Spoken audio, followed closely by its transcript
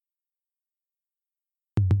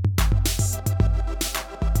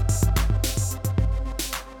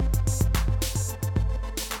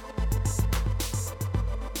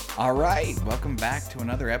All right, welcome back to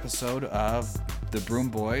another episode of the Broom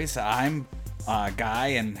Boys. I'm Guy,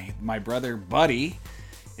 and my brother Buddy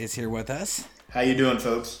is here with us. How you doing,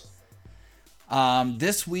 folks?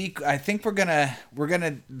 This week, I think we're gonna.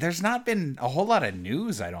 There's not been a whole lot of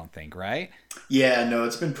news, I don't think, right? Yeah, no,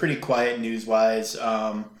 it's been pretty quiet news-wise.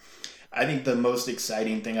 I think the most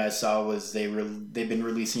exciting thing I saw was they've been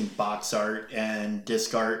releasing box art and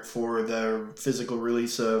disc art for the physical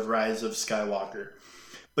release of Rise of Skywalker,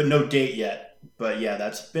 but no date yet. But yeah,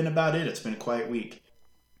 that's been about it. It's been a quiet week.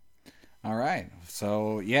 All right,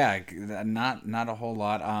 so yeah, not a whole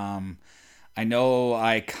lot. I know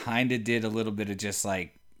I kind of did a little bit of just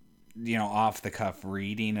like, off the cuff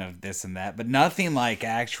reading of this and that, but nothing like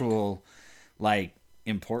actual, like,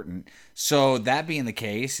 important. So that being the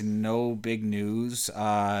case, no big news.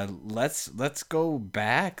 Let's go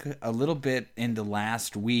back a little bit into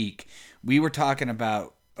last week. We were talking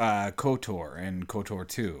about KOTOR and KOTOR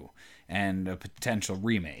 2 and a potential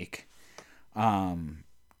remake. And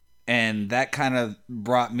that kind of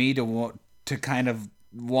brought me to kind of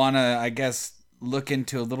want to, I guess, look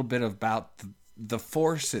into a little bit about the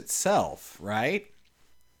Force itself, right?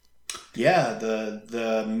 Yeah,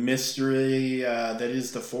 the mystery that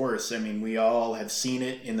is the Force. I mean, we all have seen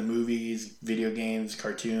it in the movies, video games,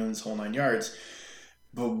 cartoons, whole nine yards.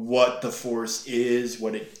 But what the Force is,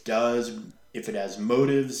 what it does, if it has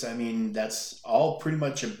motives, I mean, that's all pretty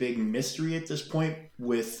much a big mystery at this point,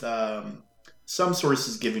 with some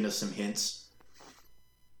sources giving us some hints.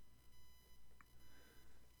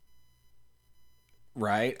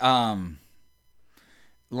 Right.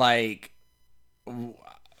 Like,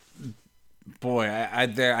 boy,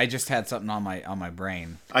 I just had something on my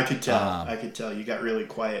brain. I could tell. You got really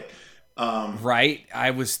quiet. Right.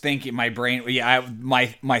 I was thinking my brain. Yeah.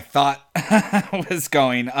 My thought was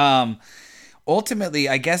going. Ultimately,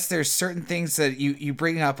 I guess there's certain things that you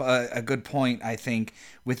bring up a good point, I think,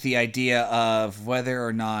 with the idea of whether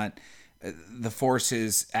or not the Force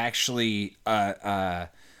is actually I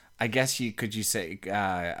guess could say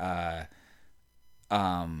a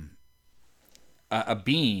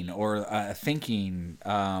being or a thinking,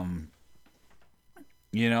 what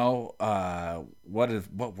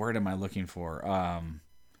word am I looking for?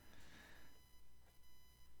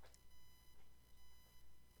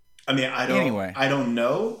 I mean, I don't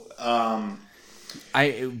know.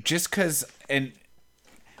 I just because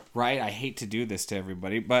right, I hate to do this to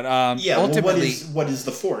everybody, but yeah. Ultimately, well, what is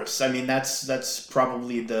the Force? I mean, that's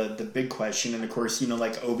probably the big question. And of course,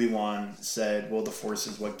 like Obi-Wan said, well, the Force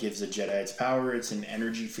is what gives a Jedi its power. It's an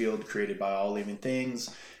energy field created by all living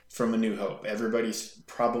things from A New Hope. Everybody's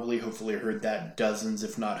probably, hopefully, heard that dozens,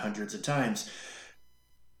 if not hundreds of times.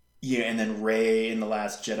 Yeah, and then Rey in The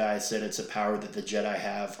Last Jedi said it's a power that the Jedi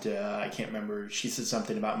have to, I can't remember, she said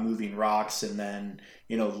something about moving rocks, and then,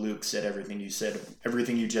 Luke said everything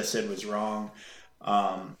you just said was wrong.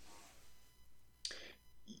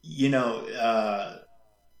 He went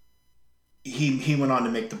on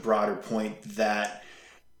to make the broader point that,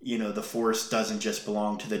 the Force doesn't just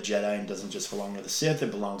belong to the Jedi and doesn't just belong to the Sith,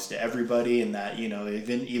 it belongs to everybody, and that,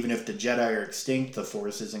 even if the Jedi are extinct, the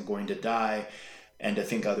Force isn't going to die. And to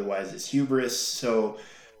think otherwise is hubris. So,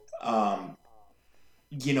 what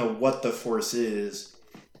the Force is.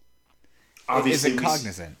 Obviously, is it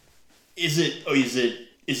cognizant? Is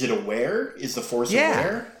it aware? Is the Force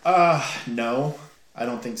aware? No, I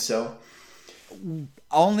don't think so.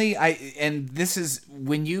 And this is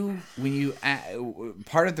when you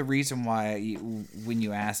part of the reason why when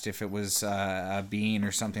you asked if it was a being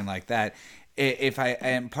or something like that.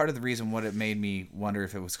 And part of the reason what it made me wonder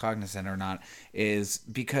if it was cognizant or not is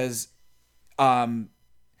because they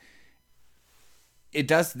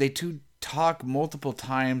do talk multiple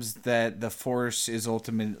times that the Force is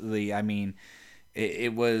ultimately, I mean,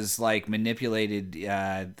 it was like manipulated,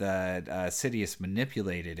 Sidious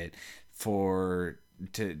manipulated it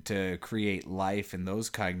to create life and those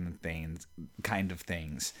kind of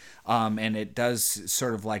things. And it does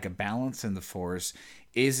sort of like a balance in the Force.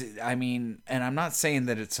 And I'm not saying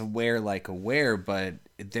that it's aware, but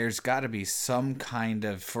there's got to be some kind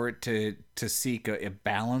of, for it to seek a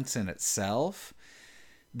balance in itself,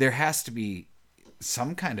 there has to be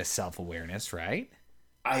some kind of self-awareness, right?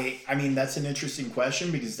 I mean, that's an interesting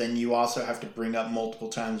question, because then you also have to bring up multiple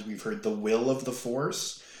times we've heard the will of the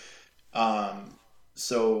Force.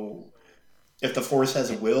 So if the Force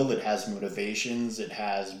has a will, it has motivations, it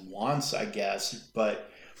has wants, I guess,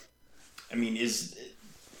 but I mean,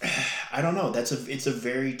 I don't know. It's a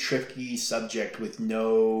very tricky subject with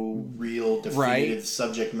no real definitive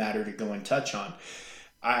subject matter to go and touch on.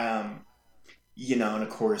 And of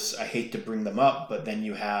course, I hate to bring them up, but then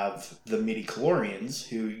you have the midi-chlorians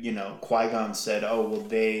who, Qui-Gon said, oh, well,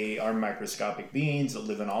 they are microscopic beings that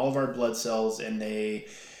live in all of our blood cells, and they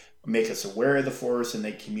make us aware of the Force, and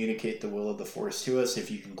they communicate the will of the Force to us if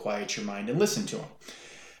you can quiet your mind and listen to them.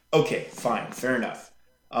 Okay, fine, fair enough.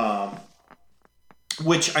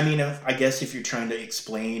 Which, I mean, I guess if you're trying to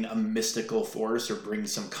explain a mystical force or bring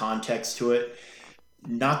some context to it,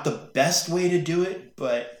 not the best way to do it,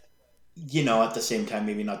 but at the same time,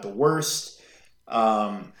 maybe not the worst.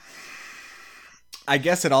 I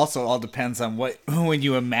guess it also all depends on when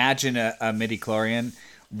you imagine a midi-chlorian,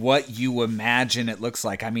 what you imagine it looks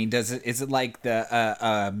like. I mean, is it like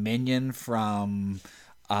the minion from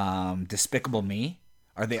Despicable Me?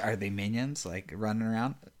 Are they minions like running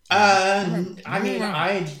around? I mean,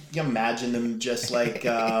 I imagine them just like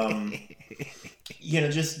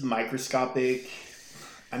just microscopic.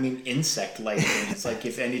 I mean, insect-like things. Like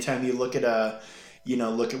if anytime you look at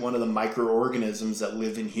one of the microorganisms that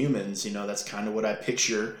live in humans, that's kind of what I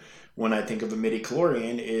picture when I think of a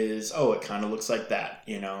midi-chlorian is, oh, it kind of looks like that,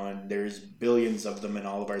 and there's billions of them in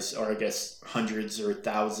all of our, or I guess hundreds or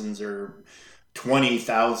thousands or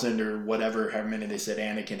 20,000 or whatever, how many they said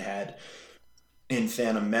Anakin had in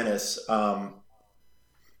Phantom Menace. I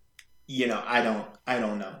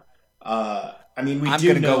don't know. I mean, I'm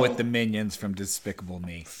going to go with the minions from Despicable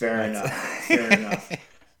Me. Fair enough.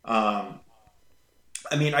 I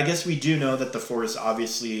mean, I guess we do know that the Force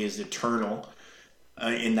obviously is eternal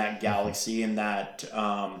in that galaxy, and that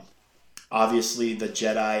obviously the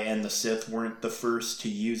Jedi and the Sith weren't the first to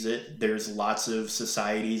use it. There's lots of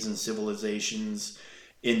societies and civilizations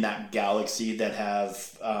in that galaxy that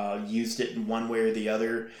have used it in one way or the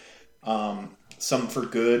other. Some for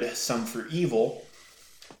good, some for evil.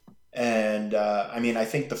 And I mean, I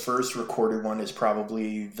think the first recorded one is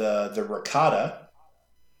probably the Rakata.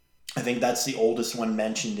 I think that's the oldest one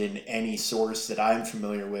mentioned in any source that I'm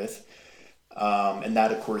familiar with. And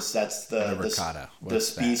that, of course, that's the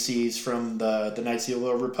species from the Knights of the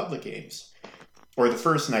Old Republic games. Or the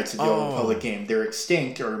first Knights of the Old Republic game. They're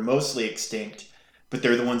extinct, or mostly extinct, but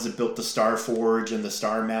they're the ones that built the Star Forge and the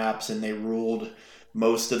star maps, and they ruled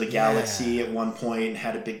most of the galaxy at one point and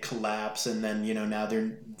had a big collapse, and then now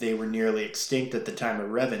they were nearly extinct at the time of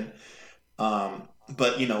Revan.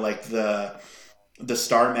 But like the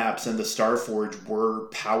star maps and the Star Forge were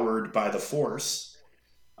powered by the Force.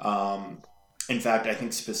 In fact, I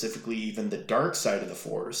think specifically even the dark side of the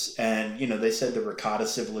Force. And they said the Rakata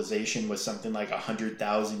civilization was something like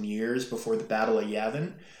 100,000 years before the Battle of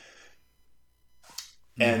Yavin.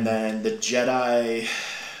 And then the Jedi,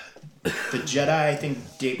 I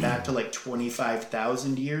think, date back to like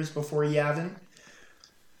 25,000 years before Yavin.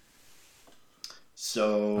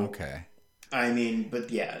 So, okay. I mean,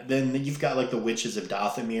 but yeah, then you've got like the Witches of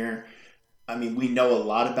Dathomir. I mean, we know a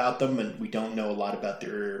lot about them, and we don't know a lot about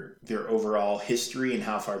their overall history and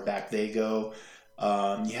how far back they go.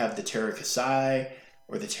 You have the Terakasai,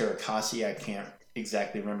 or the Terakasi, I can't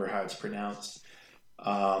exactly remember how it's pronounced.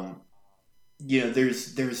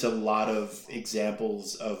 There's a lot of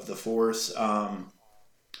examples of the Force.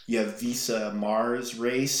 You have Visa Mars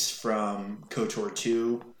race from KOTOR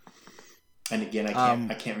 2. And again,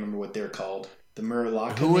 I can't remember what they're called. The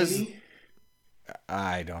Muralaka, maybe?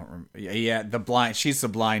 I don't remember. Yeah, the blind. She's the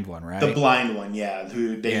blind one, right? The blind one, yeah.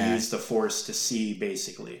 Who they use the Force to see,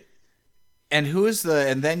 basically. And who is the?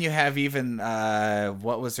 And then you have even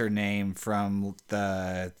what was her name from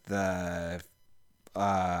the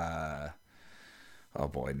oh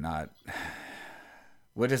boy, not.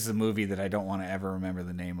 What is the movie that I don't want to ever remember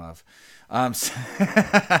the name of?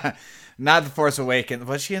 Not The Force Awakens.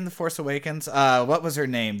 Was she in The Force Awakens? What was her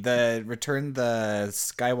name? The returned the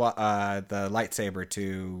the lightsaber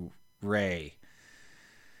to Rey.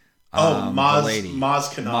 Maz, the lady. Maz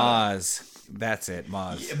Kanata. Maz. That's it,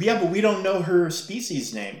 Maz. Yeah, but we don't know her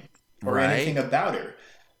species name or anything about her,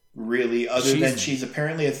 really, other than she's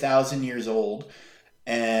apparently 1,000 years old.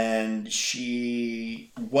 And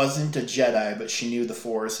she wasn't a Jedi, but she knew the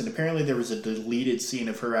Force. And apparently there was a deleted scene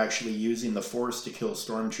of her actually using the Force to kill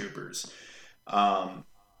stormtroopers.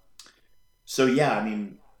 So, yeah, I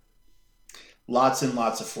mean, lots and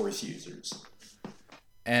lots of Force users.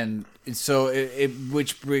 And so,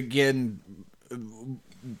 which again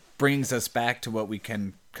brings us back to what we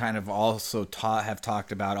can kind of also have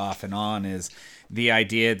talked about off and on, is the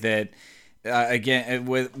idea that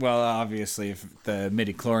obviously, if the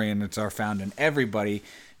midi-chlorians are found in everybody,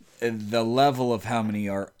 the level of how many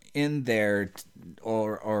are in there,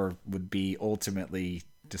 or would be ultimately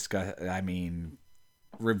discussed. I mean,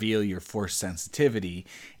 reveal your force sensitivity.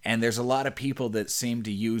 And there's a lot of people that seem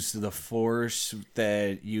to use the force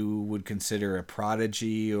that you would consider a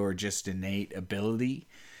prodigy or just innate ability.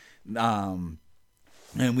 Um,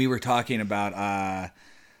 and we were talking about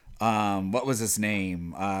what was his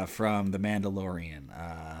name from The Mandalorian?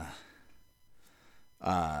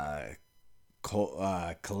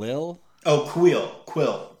 Khalil? Oh, Quill.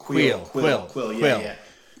 Yeah, Quill. yeah.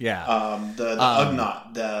 Yeah. The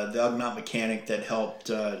Ugnaught, the Ugnaught mechanic that helped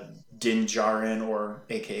Din Djarin, or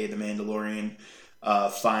AKA the Mandalorian,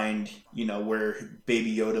 find where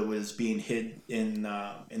Baby Yoda was being hid in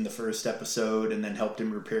the first episode, and then helped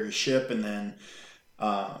him repair his ship, and then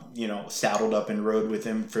saddled up and rode with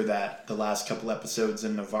him for the last couple episodes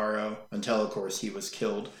in Navarro until, of course, he was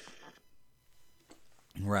killed.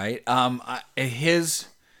 Right.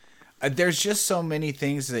 There's just so many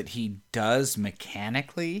things that he does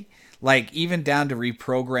mechanically, like even down to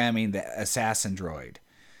reprogramming the assassin droid,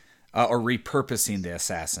 or repurposing the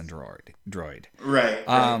assassin droid.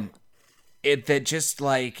 Right. It that just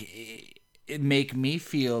like it make me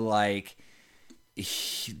feel like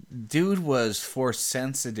dude was force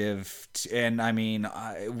sensitive, and I mean,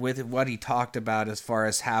 with what he talked about as far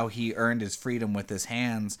as how he earned his freedom with his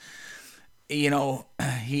hands.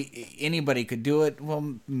 Anybody could do it.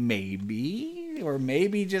 Well,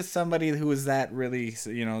 maybe just somebody who was that really,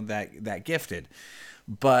 that gifted.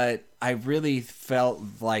 But I really felt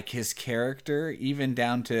like his character, even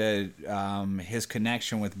down to his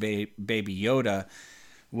connection with Baby Yoda,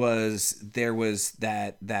 there was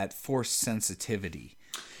that force sensitivity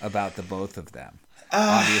about the both of them.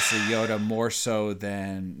 Obviously, Yoda more so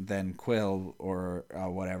than Quill or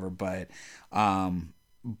whatever, but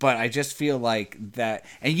I just feel like that,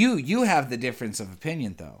 and you have the difference of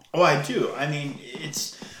opinion though. Oh, I do.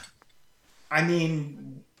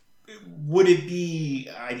 Would it be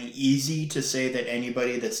easy to say that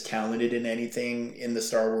anybody that's talented in anything in the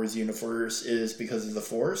Star Wars universe is because of the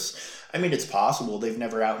Force? I mean, it's possible. They've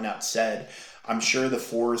never out and out said. I'm sure the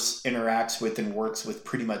Force interacts with and works with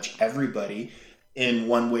pretty much everybody in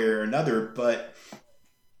one way or another, but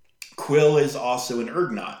Quill is also an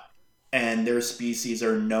Ugnaught, and their species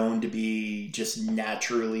are known to be just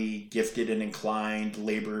naturally gifted and inclined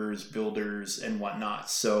laborers, builders, and whatnot.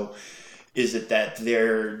 So is it that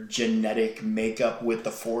their genetic makeup with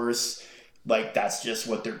the Force, like that's just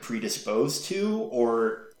what they're predisposed to,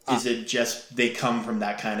 or is it just they come from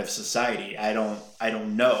that kind of society? I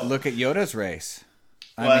don't know. Look at Yoda's race.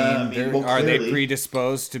 Well, Are they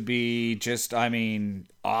predisposed to be just,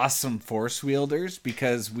 awesome force wielders?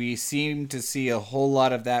 Because we seem to see a whole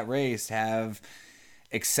lot of that race have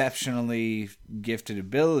exceptionally gifted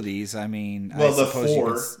abilities.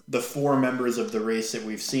 The four members of the race that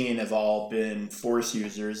we've seen have all been force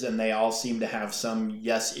users, and they all seem to have some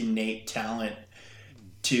innate talent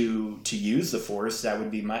to use the force. That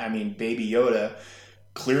would be Baby Yoda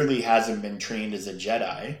clearly hasn't been trained as a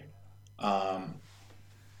Jedi.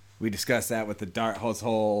 We discussed that with the Dark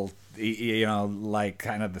whole,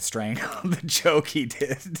 kind of the strangle, the joke he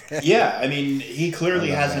did. Yeah, he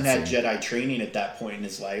clearly hasn't had Jedi training at that point in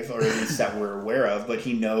his life, or at least that we're aware of, but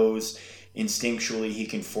he knows instinctually he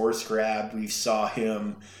can force grab. We saw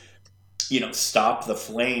him, stop the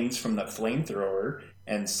flames from the flamethrower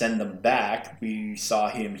and send them back. We saw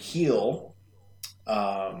him heal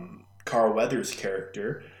Carl Weathers'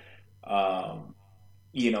 character.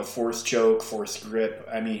 Force choke, force grip.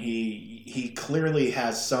 He clearly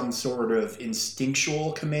has some sort of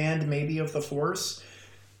instinctual command, maybe, of the Force.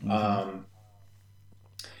 Mm-hmm.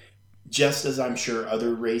 Just as I'm sure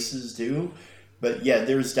other races do. But yeah,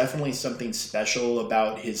 there's definitely something special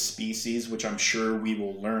about his species, which I'm sure we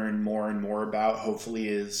will learn more and more about, hopefully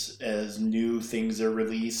as new things are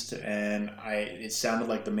released. And it sounded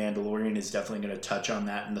like The Mandalorian is definitely going to touch on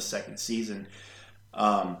that in the second season.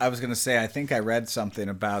 I was going to say, I think I read something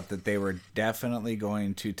about that they were definitely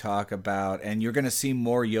going to talk about, and you're going to see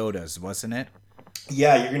more Yodas, wasn't it?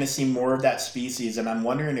 Yeah, you're going to see more of that species, and I'm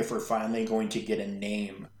wondering if we're finally going to get a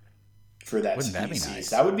name for that Wouldn't species. That be nice?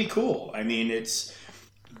 That would be cool. It's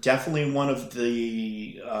definitely one of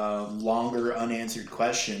the longer unanswered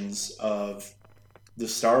questions of the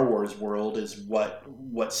Star Wars world is what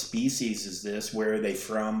species is this? Where are they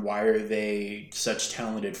from? Why are they such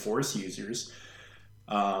talented Force users?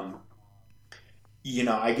 I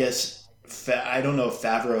guess I don't know if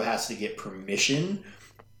Favreau has to get permission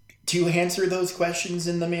to answer those questions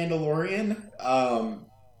in The Mandalorian.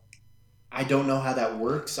 I don't know how that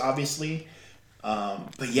works, obviously.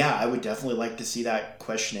 But yeah, I would definitely like to see that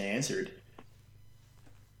question answered.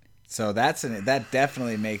 So that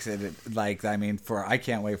definitely makes it like, I mean, for I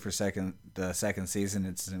can't wait for the second season.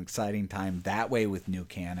 It's an exciting time that way with new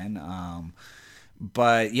canon.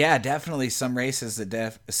 But yeah, definitely some races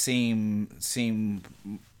that seem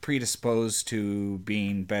predisposed to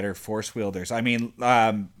being better force wielders. I mean,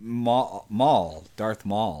 Darth Maul.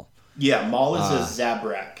 Yeah, Maul is a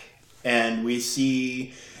Zabrak, and we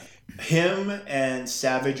see him and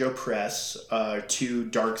Savage Opress, two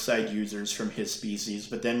dark side users from his species.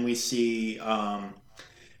 But then we see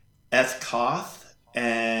Eth Koth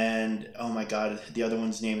and oh my god, the other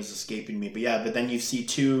one's name is escaping me. But yeah, but then you see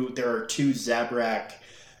there are two Zabrak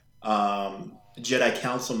Jedi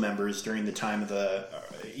Council members during the time of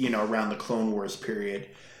around the Clone Wars period.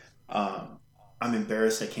 I'm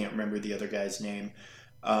embarrassed I can't remember the other guy's name.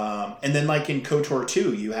 And then, like in KOTOR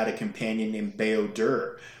 2, you had a companion named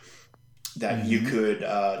Bao-Dur that you could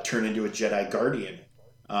turn into a Jedi Guardian,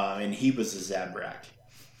 and he was a Zabrak.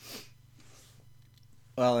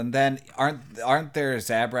 Well, and then aren't there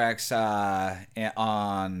Zabraks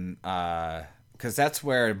on? Because that's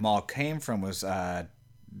where Maul came from, was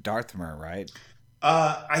Darthmer, right?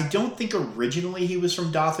 I don't think originally he was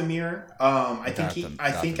from Dathomir.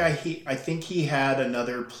 I think he had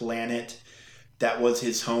another planet that was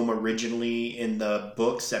his home originally in the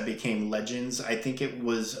books that became legends. I think it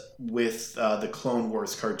was with the Clone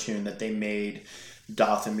Wars cartoon that they made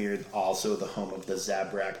Dathomir also the home of the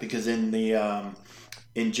Zabrak, because in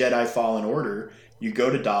Jedi Fallen Order, you go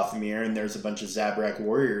to Dathomir and there's a bunch of Zabrak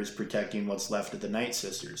warriors protecting what's left of the Night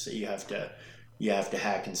Sisters that you have to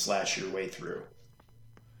hack and slash your way through.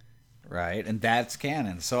 Right, and that's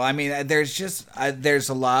canon. So I mean, there's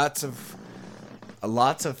lots of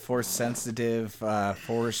force sensitive,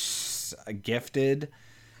 force gifted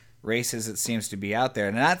races, it seems to be out there,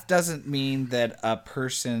 and that doesn't mean that a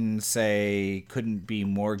person, say, couldn't be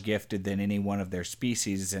more gifted than any one of their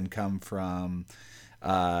species and come from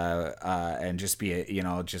and just be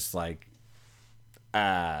just like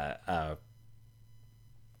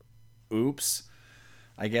oops,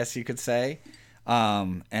 I guess you could say,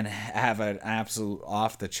 and have an absolute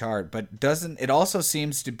off the chart. But doesn't it also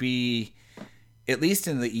seems to be, at least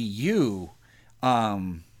in the EU,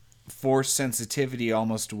 force sensitivity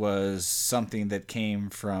almost was something that came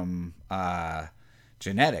from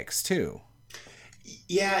genetics too.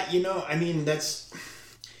 Yeah, I mean that's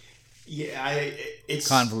it's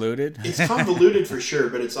convoluted. It's convoluted for sure,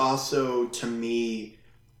 but it's also, to me,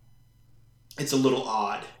 it's a little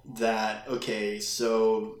odd that, okay,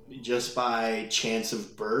 so just by chance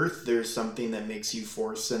of birth, there's something that makes you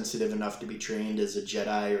force sensitive enough to be trained as a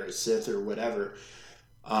Jedi or a Sith or whatever.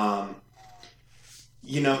 In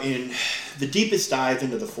the deepest dive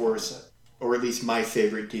into the Force, or at least my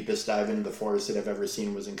favorite deepest dive into the Force that I've ever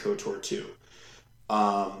seen, was in KOTOR 2.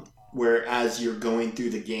 Where as you're going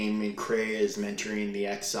through the game and Kreia is mentoring the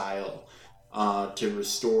exile to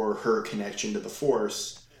restore her connection to the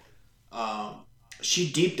Force, she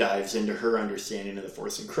deep dives into her understanding of the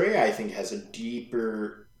Force. And Kreia, I think, has a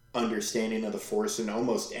deeper understanding of the Force than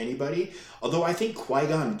almost anybody. Although I think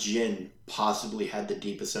Qui-Gon Jinn possibly had the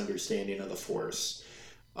deepest understanding of the Force,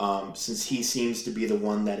 since he seems to be the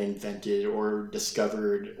one that invented or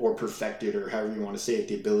discovered or perfected, or however you want to say it,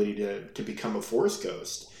 the ability to become a Force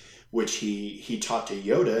ghost, which he taught to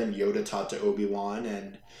Yoda, and Yoda taught to Obi-Wan,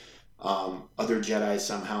 and other Jedi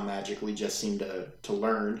somehow magically just seem to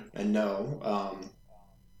learn and know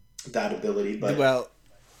that ability. But well,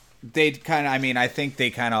 they kind of, I mean, I think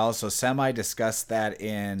they kind of also semi-discussed that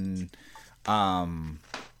in Rise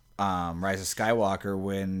of Skywalker,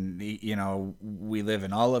 when we live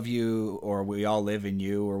in all of you, or we all live in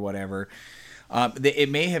you, or whatever. It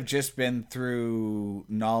may have just been through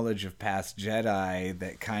knowledge of past Jedi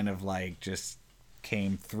that kind of like just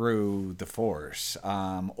came through the Force,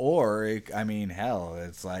 or I mean, hell,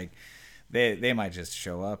 it's like they might just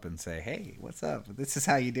show up and say, "Hey, what's up? This is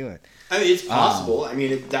how you do it." I mean, it's possible. I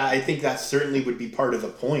mean, I think that certainly would be part of the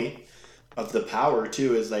point of the power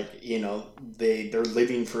too. Is like, they're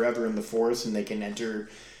living forever in the Force, and they can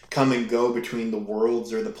come and go between the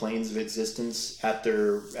worlds or the planes of existence at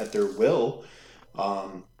their will.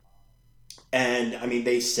 And I mean,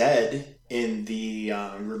 they said in the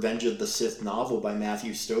Revenge of the Sith novel by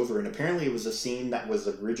Matthew Stover, and apparently it was a scene that was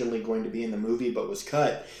originally going to be in the movie but was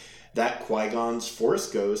cut, that Qui-Gon's Force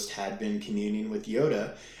Ghost had been communing with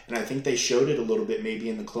Yoda. And I think they showed it a little bit maybe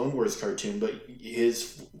in the Clone Wars cartoon, but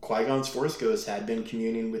Qui-Gon's Force Ghost had been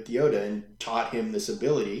communing with Yoda and taught him this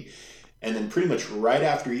ability. And then pretty much right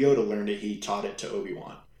after Yoda learned it, he taught it to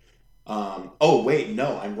Obi-Wan. Oh, wait,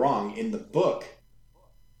 no, I'm wrong. In the book,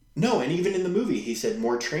 No, and even in the movie, he said,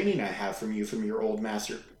 "More training I have from you, from your old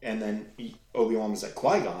master." And then Obi-Wan was like,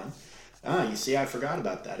 "Qui-Gon, ah, you see, I forgot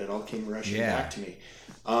about that. It all came rushing back Yeah. to me."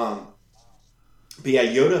 Um, but yeah,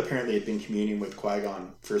 Yoda apparently had been communing with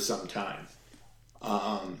Qui-Gon for some time,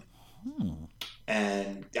 um,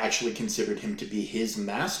 and actually considered him to be his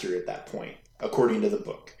master at that point, according to the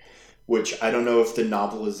book. Which I don't know if the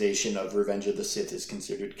novelization of Revenge of the Sith is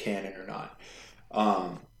considered canon or not.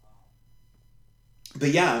 Um, but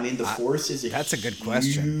yeah, I mean, the I, Force is a that's a good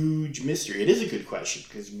question. huge mystery. It is a good question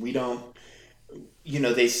because we don't,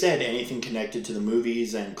 they said anything connected to the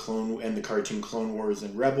movies and the cartoon Clone Wars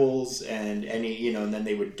and Rebels and any, and then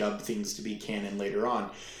they would dub things to be canon later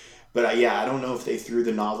on. But yeah, I don't know if they threw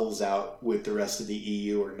the novels out with the rest of the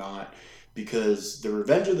EU or not, because the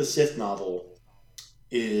Revenge of the Sith novel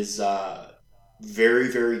is very,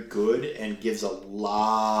 very good and gives a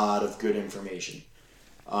lot of good information.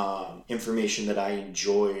 Information that I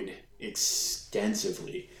enjoyed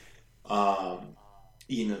extensively.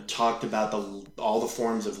 Talked about all the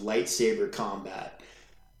forms of lightsaber combat.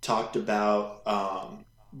 Talked about,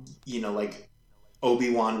 like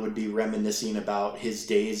Obi-Wan would be reminiscing about his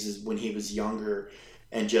days when he was younger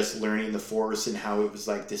and just learning the Force and how it was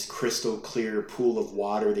like this crystal clear pool of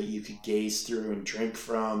water that you could gaze through and drink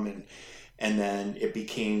from, and then it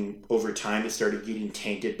became, over time, it started getting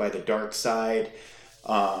tainted by the dark side.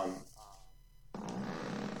 Um,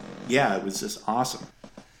 yeah, it was just awesome.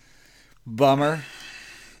 Bummer.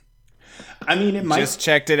 I mean, it might. Just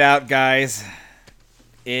checked it out, guys.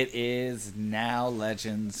 It is now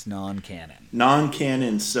Legends non-canon.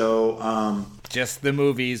 Non-canon, so Just the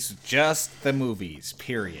movies. Just the movies.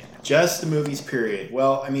 Period. just the movies, period.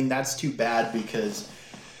 Well, I mean, that's too bad because,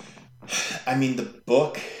 I mean, the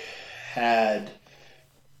book had.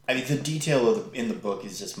 I mean, the detail in the book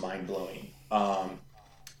is just mind blowing.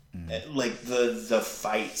 Like the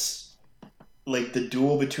fights, like the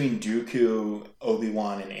duel between Dooku,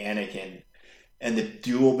 Obi-Wan, and Anakin, and the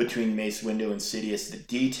duel between Mace Windu and Sidious. The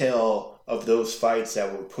detail of those fights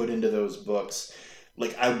that were put into those books,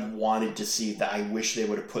 like I wanted to see that. I wish they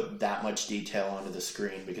would have put that much detail onto the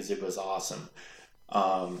screen because it was awesome.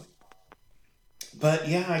 Um, but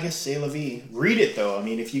yeah, I guess c'est la vie. Read it though. I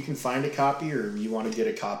mean, if you can find a copy or you want to get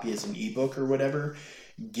a copy as an ebook or whatever,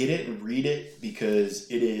 get it and read it because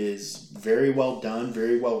it is very well done,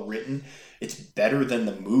 very well written. It's better than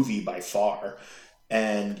the movie by far.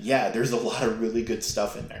 And yeah, there's a lot of really good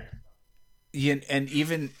stuff in there. Yeah, and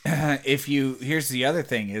even if you, here's the other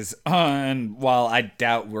thing is, and while I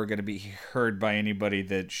doubt we're going to be heard by anybody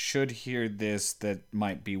that should hear this that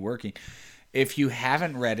might be working, if you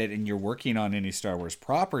haven't read it and you're working on any Star Wars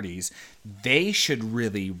properties, they should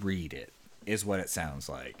really read it, is what it sounds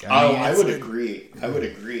like. I would agree. I would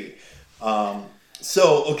agree.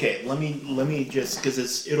 So okay, let me just,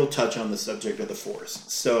 because it'll touch on the subject of the Force.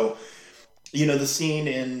 So the scene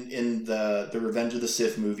in the Revenge of the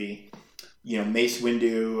Sith movie, Mace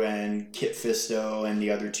Windu and Kit Fisto and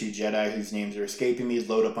the other two Jedi whose names are escaping me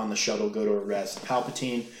load up on the shuttle, go to arrest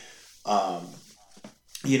Palpatine.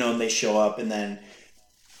 And they show up, and then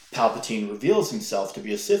Palpatine reveals himself to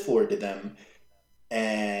be a Sith Lord to them,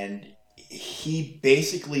 and he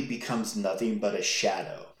basically becomes nothing but a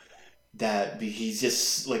shadow. That he's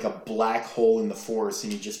just like a black hole in the Force,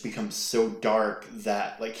 and he just becomes so dark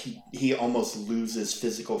that like he almost loses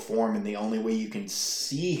physical form, and the only way you can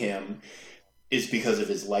see him is because of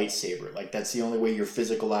his lightsaber. Like that's the only way your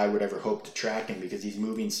physical eye would ever hope to track him, because he's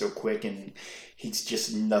moving so quick and he's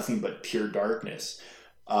just nothing but pure darkness.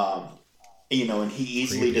 And he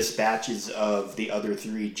easily dispatches of the other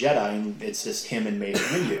three Jedi, and it's just him and Mace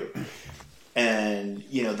Windu. And,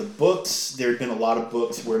 the books, there had been a lot of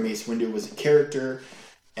books where Mace Windu was a character,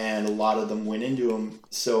 and a lot of them went into him.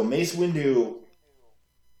 So Mace Windu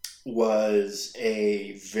was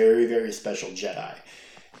a very, very special Jedi,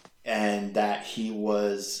 and that he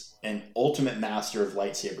was an ultimate master of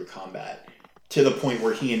lightsaber combat, to the point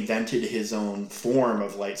where he invented his own form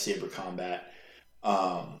of lightsaber combat,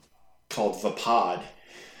 called Vapad,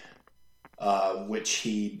 which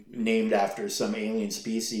he named after some alien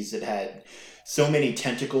species that had so many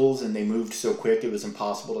tentacles and they moved so quick it was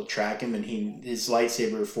impossible to track him. And his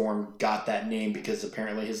lightsaber form got that name because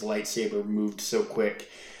apparently his lightsaber moved so quick,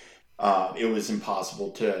 it was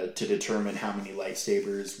impossible to determine how many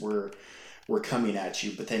lightsabers were coming at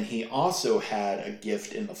you. But then he also had a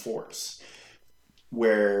gift in the Force,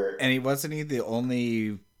 and wasn't he the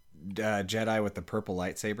only Jedi with the purple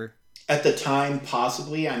lightsaber? At the time,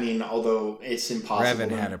 possibly. I mean, although it's impossible.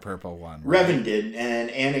 Revan had a purple one. Right? Revan did, and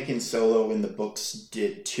Anakin Solo in the books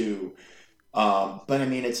did too. But I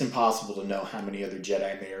mean, it's impossible to know how many other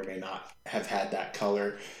Jedi may or may not have had that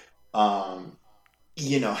color. Um,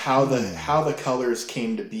 how the colors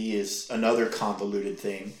came to be is another convoluted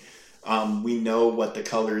thing. We know what the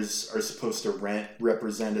colors are supposed to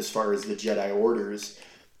represent as far as the Jedi orders.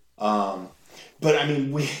 Um, but I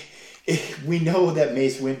mean, we know that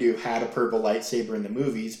Mace Windu had a purple lightsaber in the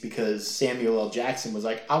movies because Samuel L. Jackson was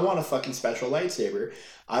like, I want a fucking special lightsaber.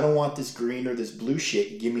 I don't want this green or this blue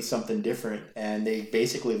shit. Give me something different. And they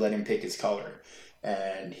basically let him pick his color.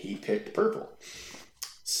 And he picked purple.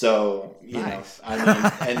 So, Nice. I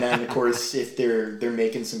mean, and then of course, if they're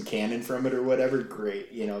making some canon from it or whatever,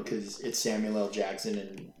 great, because it's Samuel L. Jackson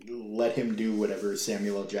and let him do whatever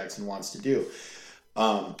Samuel L. Jackson wants to do.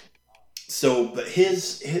 Um, but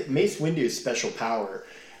his Mace Windu's special power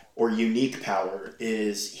or unique power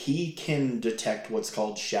is he can detect what's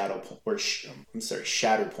called shatter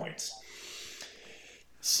points.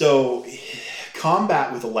 So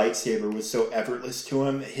combat with a lightsaber was so effortless to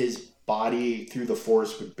him. His body through the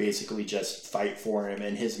Force would basically just fight for him,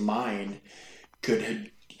 and his mind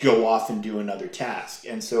could go off and do another task.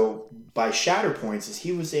 And so by shatter points, is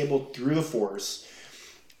he was able through the Force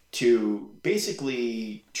to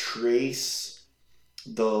basically trace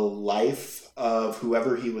the life of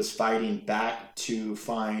whoever he was fighting back to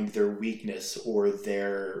find their weakness or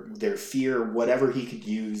their fear, whatever he could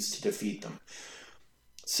use to defeat them.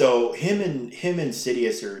 So him and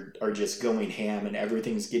Sidious are just going ham and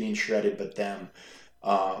everything's getting shredded but them.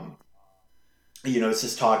 Um, it's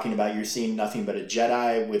just talking about you're seeing nothing but a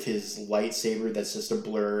Jedi with his lightsaber that's just a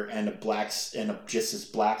blur and just this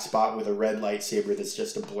black spot with a red lightsaber that's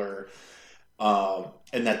just a blur.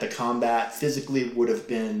 And that the combat physically would have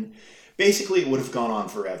been basically it would have gone on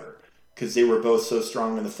forever because they were both so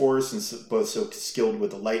strong in the Force and both so skilled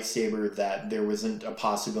with the lightsaber that there wasn't a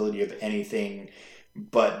possibility of anything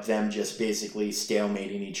but them just basically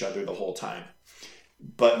stalemating each other the whole time.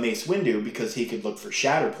 But Mace Windu, because he could look for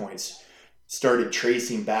shatter points, started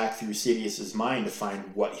tracing back through Sidious's mind to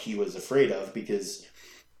find what he was afraid of, because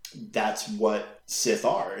that's what Sith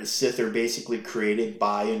are. Sith are basically created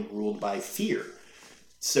by and ruled by fear.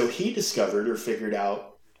 So he discovered or figured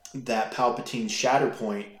out that Palpatine's shatter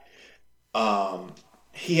point,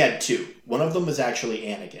 he had two. One of them was actually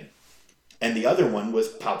Anakin. And the other one was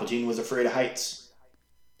Palpatine was afraid of heights.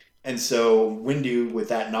 And so Windu, with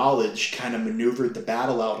that knowledge, kind of maneuvered the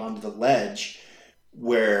battle out onto the ledge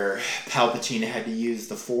where Palpatine had to use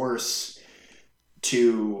the Force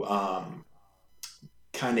to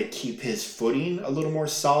kind of keep his footing a little more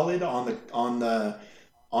solid on the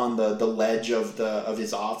ledge of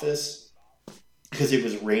his office because it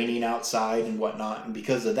was raining outside and whatnot. And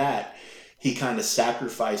because of that, he kind of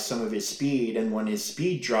sacrificed some of his speed. And when his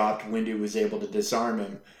speed dropped, Windu was able to disarm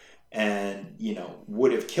him and,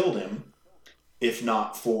 would have killed him if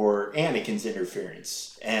not for Anakin's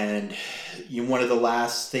interference. And one of the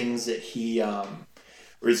last things that he or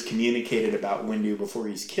is communicated about Windu before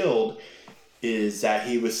he's killed is that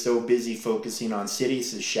he was so busy focusing on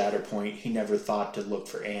Sidious's shatter point, he never thought to look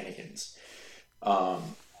for Anakin's.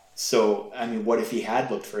 So, I mean, what if he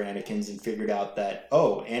had looked for Anakin's and figured out that,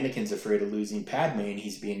 Anakin's afraid of losing Padme and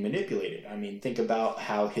he's being manipulated? I mean, think about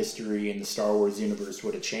how history in the Star Wars universe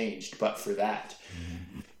would have changed, but for that.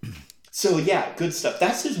 So, yeah, good stuff.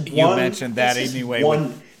 That's just one... You mentioned that anyway.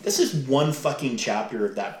 This is one fucking chapter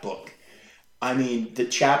of that book. I mean, the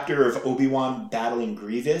chapter of Obi-Wan battling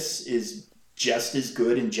Grievous is just as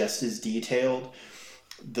good and just as detailed.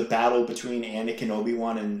 The battle between Anakin,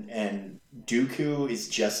 Obi-Wan, and Dooku is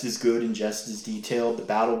just as good and just as detailed. The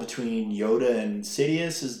battle between Yoda and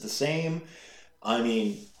Sidious is the same. I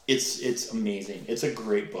mean, it's amazing. It's a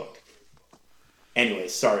great book. Anyway,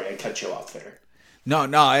 sorry, I cut you off there. No,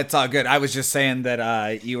 it's all good. I was just saying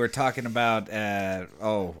that you were talking about, and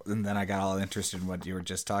then I got all interested in what you were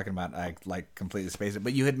just talking about. I completely spaced it.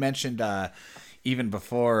 But you had mentioned even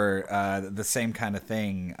before the same kind of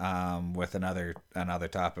thing with another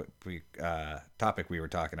topic we were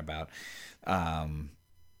talking about.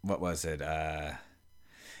 What was it?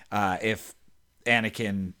 If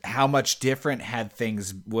Anakin, how much different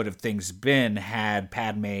would have things been had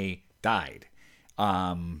Padme died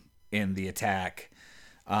in the attack?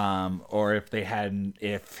 Or if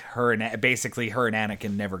her and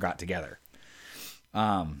Anakin never got together.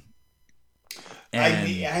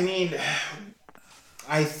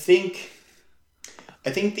 I think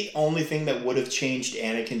the only thing that would have changed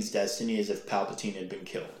Anakin's destiny is if Palpatine had been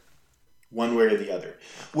killed, one way or the other,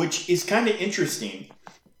 which is kind of interesting.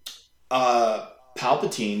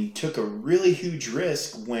 Palpatine took a really huge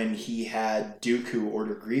risk when he had Dooku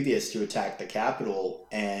order Grievous to attack the Capitol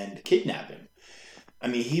and kidnap him. I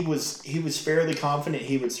mean, he was fairly confident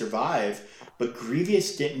he would survive, but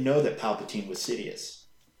Grievous didn't know that Palpatine was Sidious.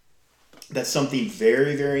 That's something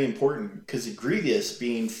very, very important because Grievous,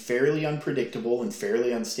 being fairly unpredictable and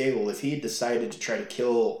fairly unstable, if he had decided to try to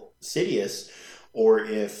kill Sidious, or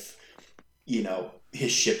if,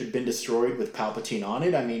 his ship had been destroyed with Palpatine on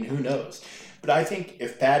it, I mean, who knows? But I think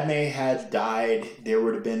if Padme had died, there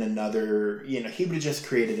would have been another, he would have just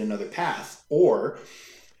created another path. Or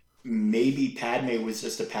maybe Padme was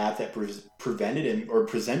just a path that prevented him or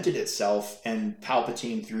presented itself, and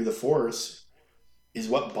Palpatine through the Force is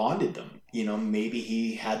what bonded them. Maybe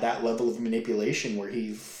he had that level of manipulation where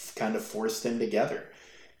he kind of forced them together.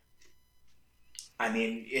 I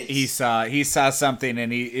mean, he saw something,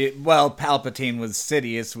 and Palpatine with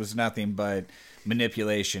Sidious was nothing but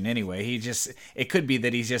manipulation anyway. It could be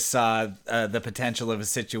that he just saw the potential of a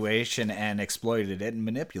situation and exploited it and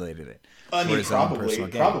manipulated it. I mean,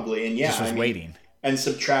 probably, and yeah, just was waiting. And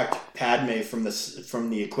subtract Padme from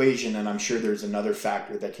the equation, and I'm sure there's another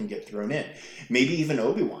factor that can get thrown in. Maybe even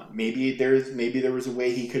Obi-Wan. Maybe there was a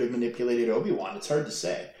way he could have manipulated Obi-Wan. It's hard to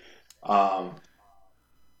say.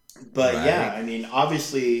 But right. Yeah, I mean,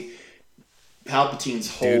 obviously,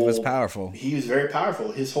 Palpatine's whole dude was powerful. He was very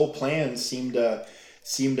powerful. His whole plan seemed to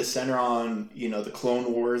center on the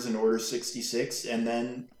Clone Wars and Order 66, and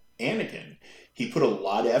then Anakin. He put a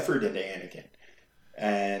lot of effort into Anakin,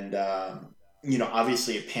 and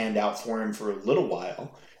obviously it panned out for him for a little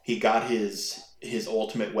while. He got his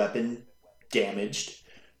ultimate weapon damaged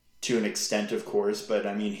to an extent, of course, but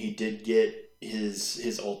I mean, he did get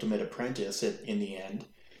his ultimate apprentice in the end.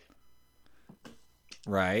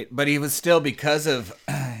 Right, but he was still, because of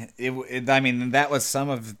it. I mean, that was some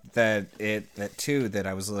of that too that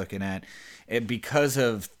I was looking at. It because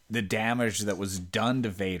of the damage that was done to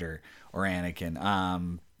Vader or Anakin,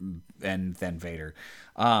 and then Vader.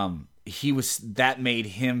 That made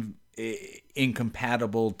him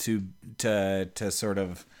incompatible to sort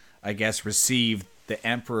of, I guess, receive the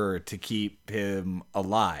Emperor to keep him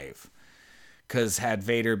alive. Because had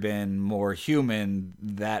Vader been more human,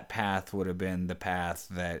 that path would have been the path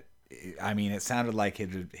that, I mean, it sounded like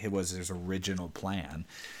it was his original plan,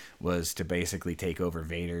 was to basically take over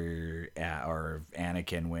Vader or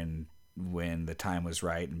Anakin when the time was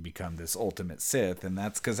right and become this ultimate Sith. And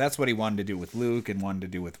that's because that's what he wanted to do with Luke and wanted to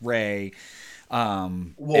do with Rey. But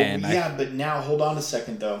now hold on a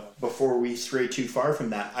second, though, before we stray too far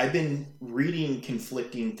from that. I've been reading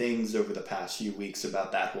conflicting things over the past few weeks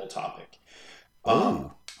about that whole topic.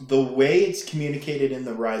 The way it's communicated in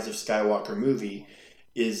the Rise of Skywalker movie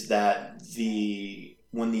is that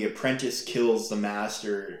when the apprentice kills the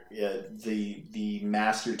master, the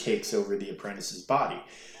master takes over the apprentice's body.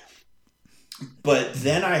 But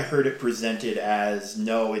then I heard it presented as,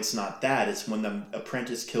 no, it's not that. It's when the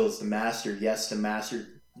apprentice kills the master. Yes, the master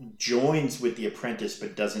joins with the apprentice,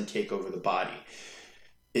 but doesn't take over the body.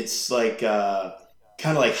 It's like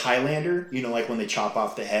kind of like Highlander, like when they chop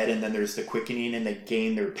off the head and then there's the quickening and they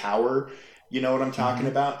gain their power. You know what I'm talking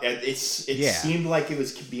about? It seemed like it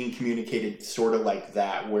was being communicated sort of like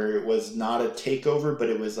that, where it was not a takeover, but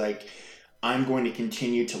it was like, I'm going to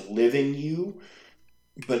continue to live in you,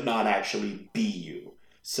 but not actually be you.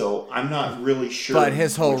 So I'm not really sure. But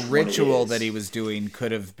his whole ritual that he was doing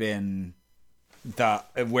could have been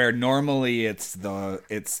where normally it's the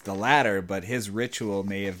latter, but his ritual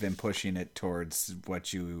may have been pushing it towards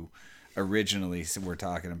what you originally were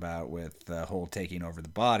talking about with the whole taking over the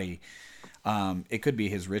body. It could be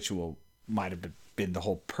his ritual might have been the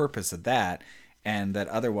whole purpose of that, and that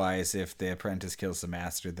otherwise, if the apprentice kills the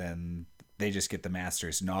master, then they just get the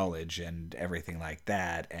master's knowledge and everything like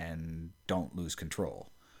that and don't lose control.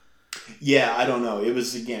 Yeah, I don't know. It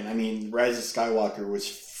was, again, I mean, Rise of Skywalker was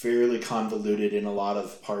fairly convoluted in a lot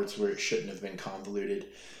of parts where it shouldn't have been convoluted.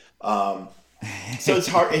 So it's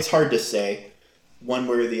hard to say one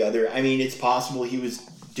way or the other. I mean, it's possible he was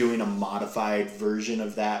doing a modified version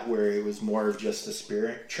of that where it was more of just a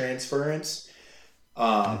spirit transference.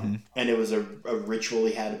 And it was a ritual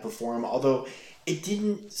he had to perform. Although it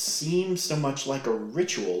didn't seem so much like a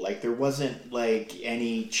ritual. Like there wasn't like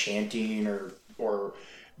any chanting or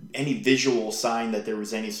any visual sign that there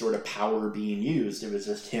was any sort of power being used. It was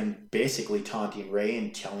just him basically taunting Rey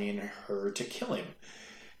and telling her to kill him.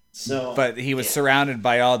 So, but he was surrounded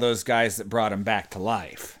by all those guys that brought him back to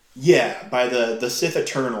life. Yeah, by the Sith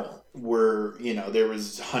Eternal, where there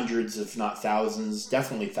was hundreds, if not thousands,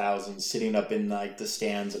 definitely thousands, sitting up in like the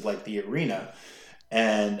stands of like the arena.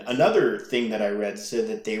 And another thing that I read said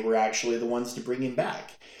that they were actually the ones to bring him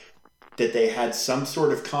back. That they had some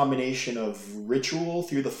sort of combination of ritual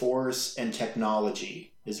through the Force and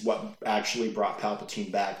technology is what actually brought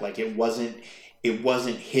Palpatine back. Like it wasn't it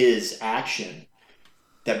wasn't his action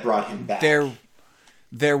that brought him back.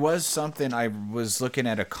 There was something. I was looking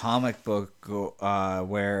at a comic book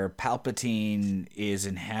where Palpatine is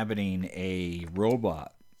inhabiting a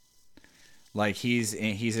robot, like he's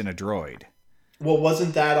in a droid. Well,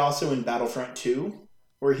 wasn't that also in Battlefront 2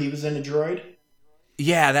 where he was in a droid?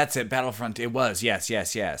 Yeah, that's it. Battlefront. It was. Yes,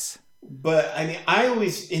 yes, yes. But I mean, I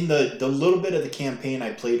always in the little bit of the campaign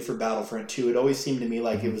I played for Battlefront 2, it always seemed to me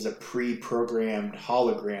like it Mm-hmm. was a pre-programmed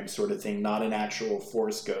hologram sort of thing, not an actual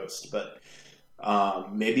Force Ghost. But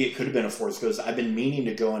maybe it could have been a Force Ghost. I've been meaning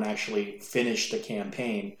to go and actually finish the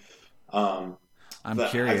campaign, um, I'm but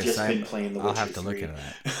I've curious. just been playing The I'll Witcher have to look 3. into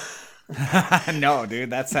that. No, dude,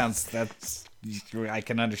 that's I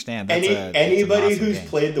can understand. It's an Anybody awesome who's game.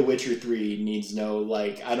 played The Witcher 3 needs no,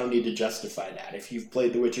 like, I don't need to justify that. If you've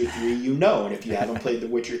played The Witcher 3, you know. And if you haven't played The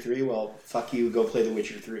Witcher 3, well, fuck you, go play The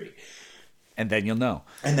Witcher 3. And then you'll know.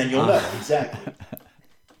 And then you'll know, exactly.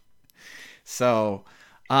 So,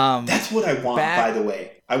 That's what I want, by back. the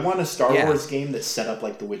way. I want a Star Yeah. Wars game that's set up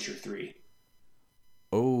like The Witcher 3.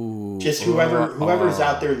 Oh, Just whoever's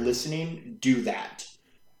out there listening, do that.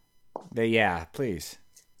 Yeah, please.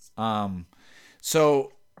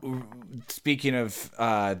 So speaking of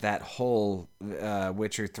that whole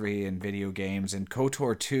Witcher 3 and video games and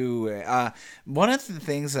KOTOR 2, one of the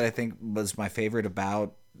things that I think was my favorite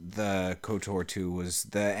about the KOTOR 2 was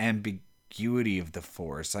the ambiguity of the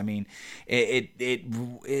Force. I mean,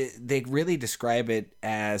 they really describe it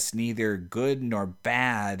as neither good nor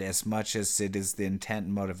bad as much as it is the intent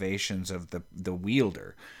and motivations of the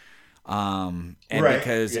wielder. And Right.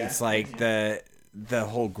 because Yeah. it's like the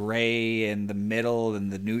whole gray and the middle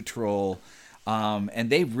and the neutral, and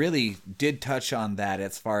they really did touch on that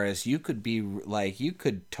as far as you could be like you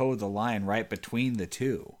could toe the line right between the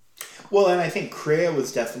two. Well, and I think Kreia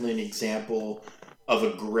was definitely an example of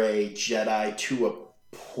a gray Jedi to a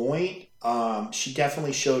point. She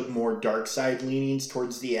definitely showed more dark side leanings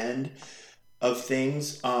towards the end of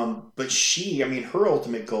things. But I mean, her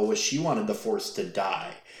ultimate goal was she wanted the Force to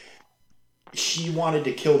die. She wanted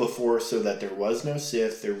to kill the Force so that there was no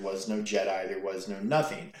Sith, there was no Jedi, there was no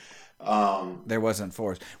nothing. There wasn't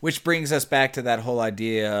Force, which brings us back to that whole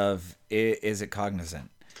idea of is it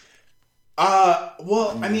cognizant?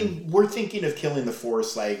 Well, I mean, we're thinking of killing the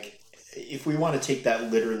Force like if we want to take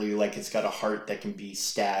that literally, like it's got a heart that can be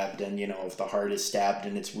stabbed, and if the heart is stabbed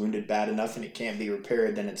and it's wounded bad enough and it can't be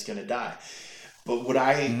repaired, then it's going to die. But what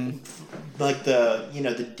I like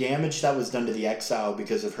the damage that was done to the Exile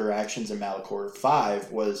because of her actions in Malachor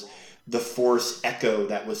 5 was the Force echo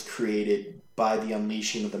that was created by the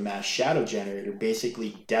unleashing of the mass shadow generator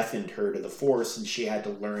basically deafened her to the Force, and she had to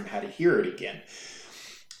learn how to hear it again.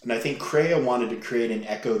 And I think Kreia wanted to create an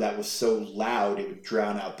echo that was so loud it would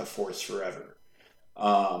drown out the Force forever.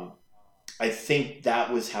 I think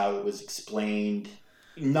that was how it was explained.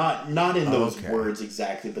 Not in those Okay. words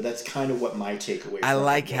exactly, but that's kind of what my takeaway. I from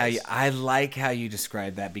like it how was. I like how you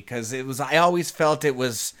described that, because it was I always felt it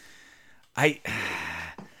was I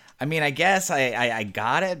I mean, I guess I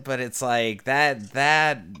got it, but it's like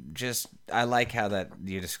that just I like how that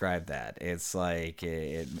you described that. It's like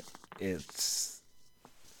it's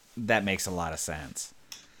that makes a lot of sense.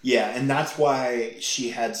 Yeah, and that's why she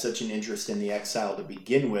had such an interest in the Exile to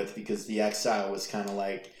begin with, because the Exile was kind of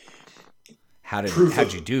like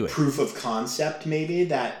How'd you do it? proof of concept, maybe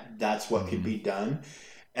that's what could be done.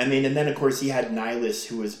 I mean, and then of course he had Nihilus,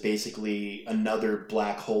 who was basically another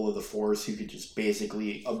black hole of the Force, who could just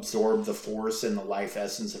basically absorb the Force and the life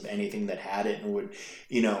essence of anything that had it, and would,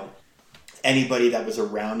 anybody that was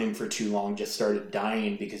around him for too long just started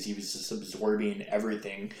dying because he was just absorbing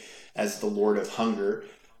everything as the Lord of Hunger.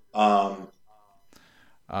 Oh,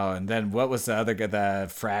 and then what was the other guy, the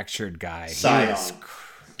fractured guy? Scion.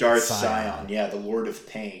 Darth Scion. Scion, yeah, the Lord of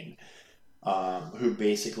Pain, who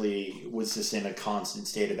basically was just in a constant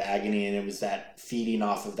state of agony, and it was that feeding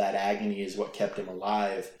off of that agony is what kept him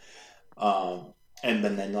alive. And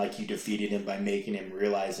then like you defeated him by making him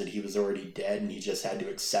realize that he was already dead, and he just had to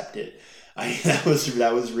accept it. That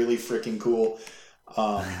was really freaking cool.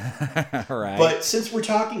 Right. But since we're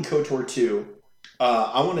talking KOTOR 2,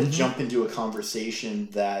 I want to jump into a conversation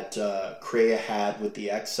that Kreia had with the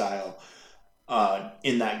Exile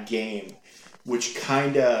in that game, which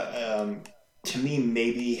kind of, to me,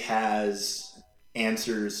 maybe has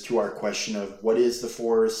answers to our question of what is the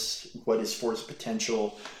Force, what is Force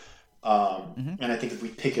potential. And I think if we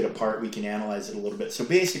pick it apart, we can analyze it a little bit. So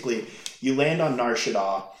basically, you land on Nar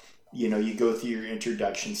Shaddaa, you go through your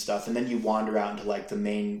introduction stuff, and then you wander out into like the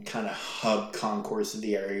main kind of hub concourse of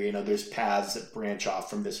the area. There's paths that branch off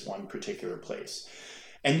from this one particular place.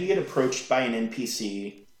 And you get approached by an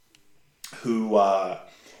NPC who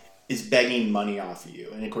is begging money off of you.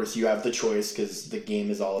 And of course, you have the choice because the game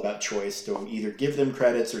is all about choice to either give them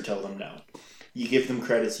credits or tell them no. You give them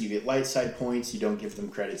credits, you get light side points. You don't give them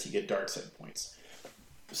credits, you get dark side points.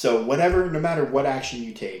 So no matter what action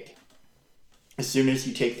you take, as soon as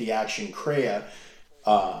you take the action, Kreia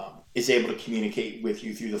is able to communicate with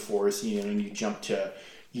you through the Force. And you jump to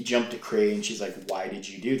Kreia, and she's like, "Why did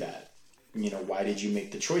you do that? Why did you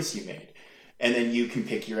make the choice you made?" And then you can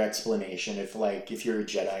pick your explanation. If you're a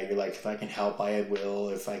Jedi, you're like, if I can help, I will.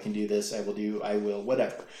 If I can do this, I will.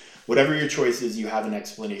 Whatever your choice is, you have an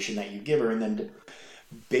explanation that you give her, and then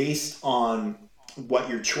based on what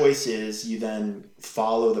your choice is, you then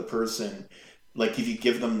follow the person. Like if you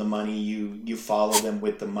give them the money, you follow them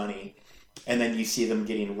with the money, and then you see them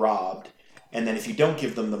getting robbed. And then if you don't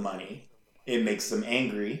give them the money, it makes them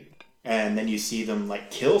angry, and then you see them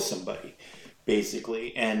like kill somebody,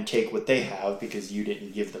 basically, and take what they have because you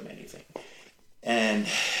didn't give them anything. And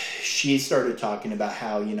she started talking about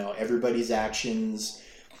how everybody's actions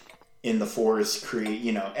in the Force create,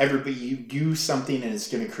 everybody, you do something and it's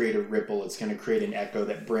going to create a ripple. It's going to create an echo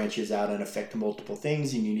that branches out and affect multiple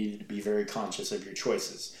things, and you need to be very conscious of your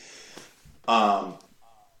choices. But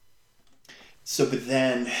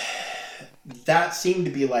then that seemed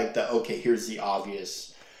to be like here's the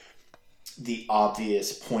obvious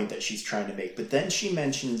point that she's trying to make. But then she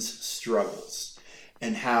mentions struggles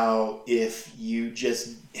and how if you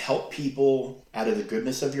just help people out of the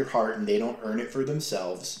goodness of your heart and they don't earn it for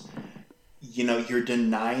themselves, you're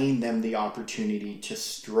denying them the opportunity to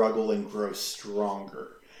struggle and grow stronger.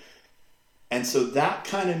 And so that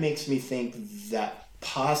kind of makes me think that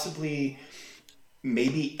possibly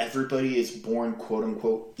maybe everybody is born quote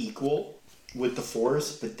unquote equal with the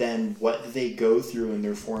Force, but then what they go through in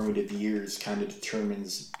their formative years kind of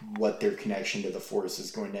determines what their connection to the Force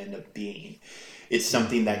is going to end up being. It's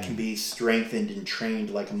something that can be strengthened and trained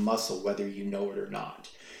like a muscle, whether you know it or not.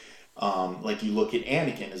 Like you look at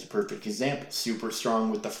Anakin as a perfect example, super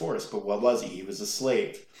strong with the Force, but what was he? He was a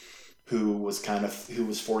slave who was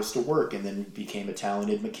forced to work and then became a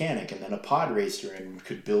talented mechanic and then a pod racer and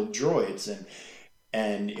could build droids.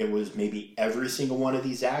 And it was maybe every single one of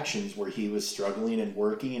these actions where he was struggling and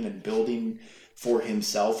working and building for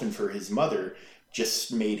himself and for his mother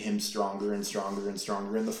just made him stronger and stronger and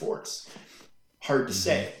stronger in the Force. Hard to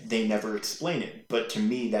say. They never explain it. But to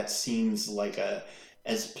me, that seems like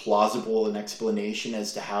as plausible an explanation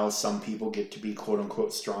as to how some people get to be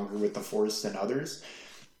quote-unquote stronger with the Force than others.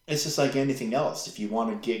 It's just like anything else. If you want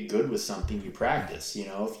to get good with something, you practice.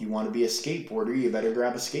 If you want to be a skateboarder, you better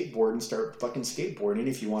grab a skateboard and start fucking skateboarding.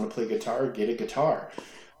 If you want to play guitar, get a guitar.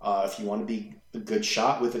 If you want to be a good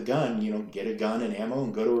shot with a gun, get a gun and ammo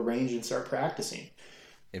and go to a range and start practicing.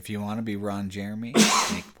 If you want to be Ron Jeremy,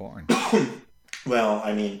 make porn. Well,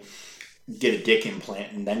 I mean, get a dick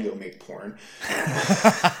implant and then go make porn.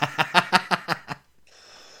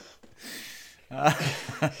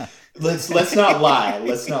 Let's not lie.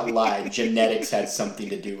 Let's not lie. Genetics had something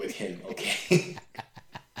to do with him, okay?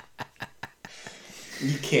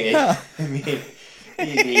 You can't. I mean,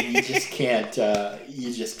 you just can't.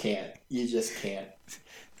 You just can't.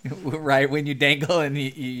 Right, when you dangle and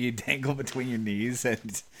you dangle between your knees,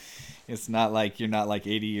 and it's not like you're not like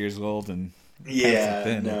 80 years old and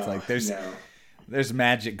thin. No, it's like there's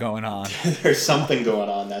magic going on. There's something going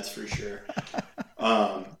on, that's for sure.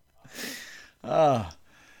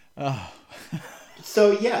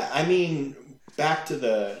 So yeah, I mean, back to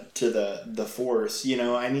the Force.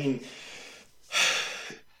 I mean,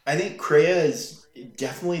 I think Kreia is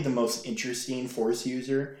definitely the most interesting Force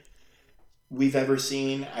user we've ever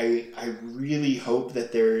seen. I really hope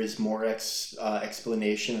that there is more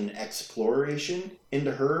explanation and exploration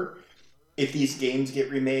into her if these games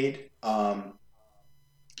get remade.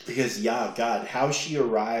 Because God, how she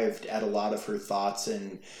arrived at a lot of her thoughts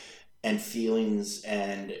and feelings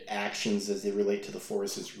and actions as they relate to the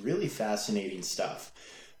Force is really fascinating stuff.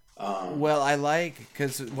 Well, I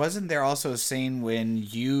because wasn't there also a scene when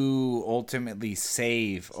you ultimately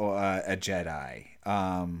save a Jedi?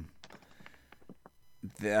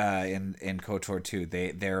 In KOTOR 2,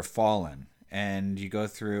 they're fallen, and you go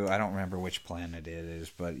through. I don't remember which planet it is,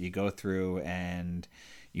 but you go through and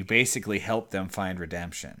you basically help them find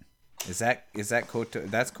redemption. Is that KOTOR?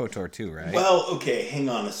 That's KOTOR 2, right? Well, okay, hang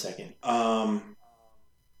on a second.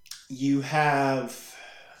 You have.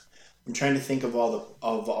 I'm trying to think of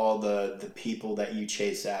all the people that you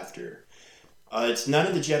chase after. It's none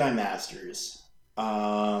of the Jedi Masters.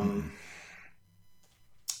 Because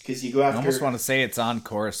you go after. I almost want to say it's on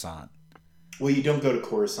Coruscant. Well, you don't go to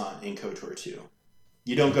Coruscant in KOTOR 2.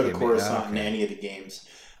 You don't go to Coruscant in any of the games.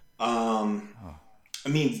 I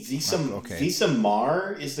mean, Okay. Visa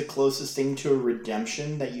Mar is the closest thing to a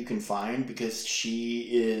redemption that you can find because she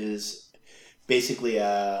is basically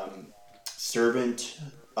a servant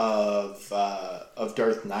of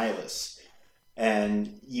Darth Nihilus,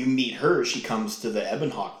 and you meet her. She comes to the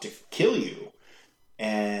Ebonhawk to kill you,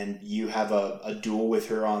 and you have a duel with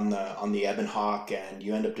her on the Ebonhawk, and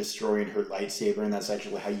you end up destroying her lightsaber, and that's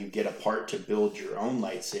actually how you get a part to build your own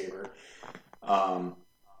lightsaber. Um,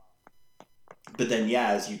 but then, yeah,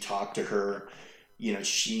 as you talk to her,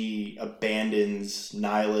 she abandons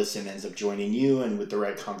Nihilus and ends up joining you, and with the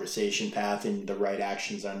right conversation path and the right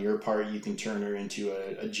actions on your part, you can turn her into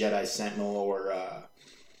a Jedi Sentinel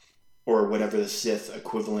or whatever the Sith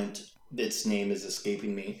equivalent. Its name is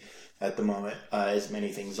escaping me at the moment, as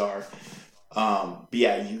many things are. But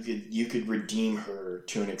yeah, you could redeem her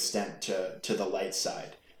to an extent to the light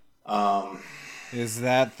side. Um, Is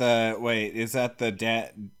that the wait? Is that the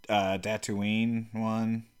Tatooine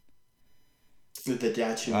one? the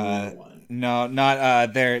Datuine one. No,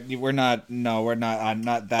 not there. We're not. No, we're not.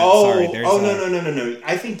 Not that. Sorry. Oh, There's no, a. no, no, no, no.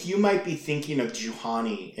 I think you might be thinking of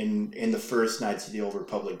Juhani in the first Knights of the Old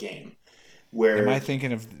Republic game, Am where I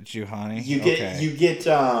thinking of Juhani? you get Okay. you get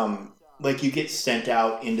like you get sent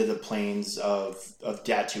out into the plains of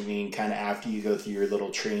Datuine kind of after you go through your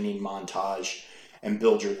little training montage and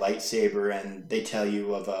build your lightsaber, and they tell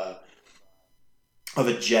you of a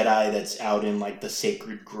Jedi that's out in like the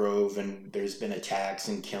sacred grove, and there's been attacks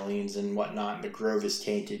and killings and whatnot. And the grove is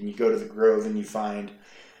tainted, and you go to the grove and you find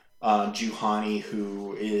Juhani,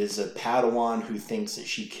 who is a Padawan who thinks that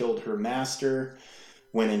she killed her master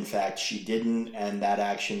when in fact she didn't, and that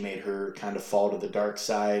action made her kind of fall to the dark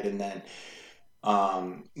side. And then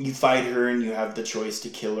you fight her, and you have the choice to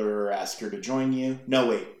kill her or ask her to join you. No,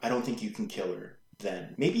 wait, I don't think you can kill her.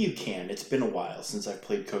 Then maybe you can. It's been a while since I've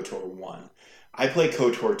played KOTOR 1. I play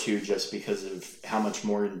KOTOR 2 just because of how much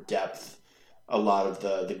more in depth a lot of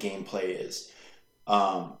the gameplay is.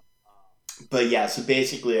 Um, but yeah, so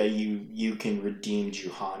basically, you can redeem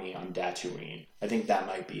Juhani on Datuine. I think that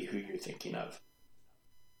might be who you're thinking of.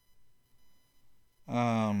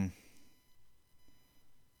 Um.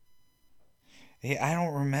 Hey, I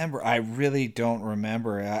don't remember. I really don't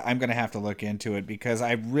remember. I'm gonna have to look into it because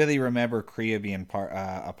I really remember Kriya being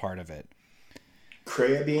a part of it.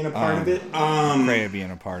 Kreia being a part of it. Kriya being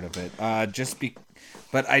a part of it.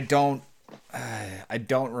 But I don't. I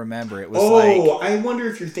don't remember. It was Oh, like. I wonder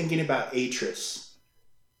if you're thinking about Atris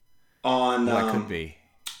on. Oh, that could be.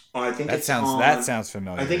 I think That it's sounds. That on. sounds I think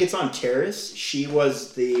familiar. it's on Terrace. She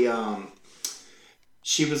was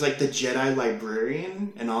like the Jedi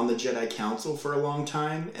librarian and on the Jedi Council for a long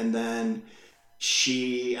time, and then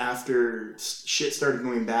she, after shit started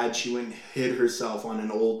going bad, she went and hid herself on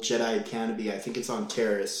an old Jedi Academy. I think it's on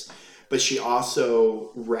Terrace, but she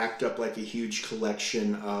also racked up like a huge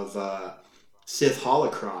collection of Sith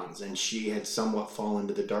holocrons, and she had somewhat fallen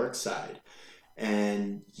to the dark side.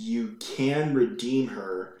 And you can redeem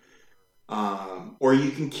her, or you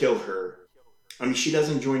can kill her. I mean, she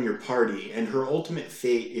doesn't join your party, and her ultimate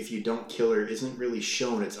fate, if you don't kill her, isn't really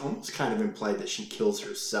shown. It's almost kind of implied that she kills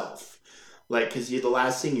herself. Like, because the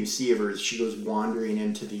last thing you see of her is she goes wandering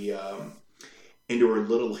into her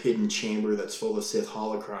little hidden chamber that's full of Sith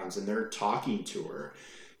holocrons, and they're talking to her.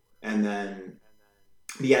 And then,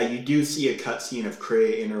 yeah, you do see a cutscene of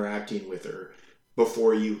Krei interacting with her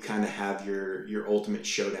before you kind of have your ultimate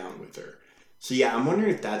showdown with her. So yeah, I'm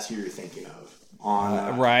wondering if that's who you're thinking of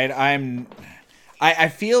on. Right. I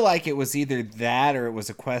feel like it was either that or it was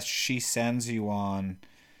a quest she sends you on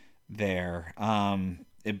there.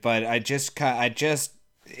 But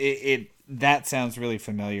it that sounds really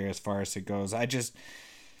familiar as far as it goes. I just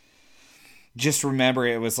remember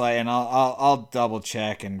it was like, and I'll double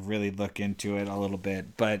check and really look into it a little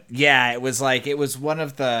bit. But yeah, it was like it was one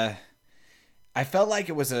of the. I felt like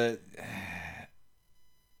it was a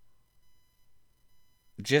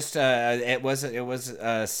just it was a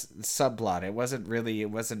subplot. It wasn't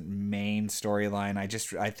main storyline.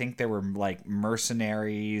 I think there were like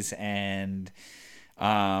mercenaries and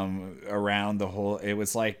around the whole. It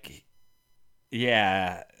was like,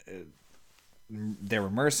 yeah, there were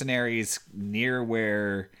mercenaries near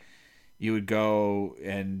where you would go,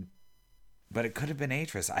 and but it could have been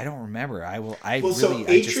Atris. I don't remember. Well, so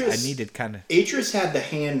I needed kind of. Atris had the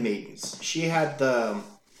handmaidens. She had the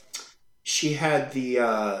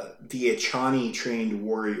Achani trained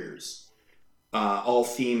warriors, all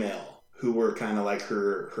female, who were kind of like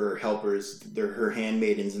her helpers, they're her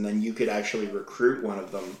handmaidens, and then you could actually recruit one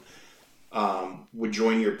of them. Would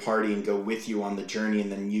join your party and go with you on the journey,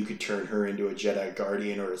 and then you could turn her into a Jedi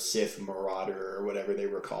Guardian or a Sith Marauder or whatever they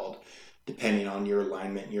were called. depending on your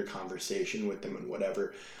alignment and your conversation with them and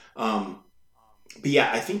whatever. But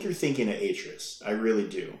yeah, I think you're thinking of Atris. I really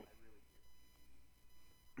do.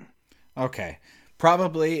 Okay.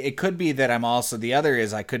 Probably it could be that I'm also the other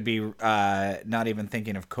is I could be not even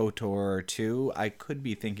thinking of KOTOR 2. I could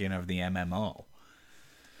be thinking of the MMO.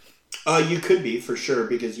 You could be for sure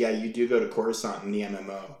because yeah, you do go to Coruscant in the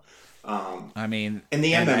MMO. I mean, And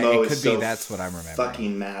the and MMO it could is be so that's what I'm remembering.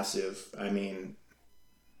 fucking massive. I mean,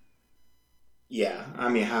 yeah. I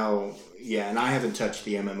mean, how? Yeah, and I haven't touched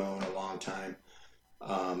the MMO in a long time.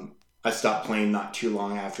 I stopped playing not too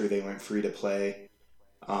long after they went free to play.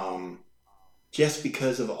 Um, just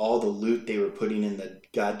because of all the loot they were putting in the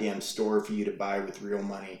goddamn store for you to buy with real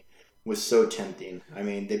money was so tempting. I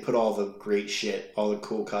mean, they put all the great shit, all the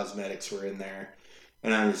cool cosmetics were in there.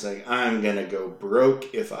 And I'm just like, I'm gonna go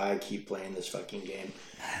broke if I keep playing this fucking game.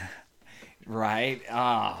 Right?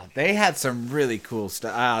 Ah, they had some really cool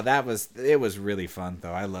stuff. Ah, it was really fun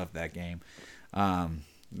though. I loved that game.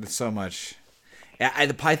 There's so much.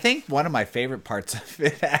 I think one of my favorite parts of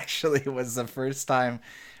it actually was the first time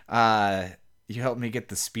you helped me get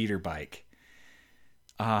the speeder bike.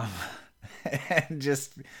 Um, and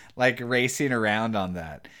just like racing around on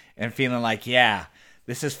that and feeling like, yeah,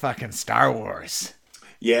 this is fucking Star Wars.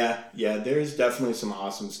 Yeah, yeah, there's definitely some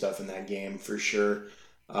awesome stuff in that game for sure.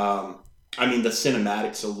 I mean, the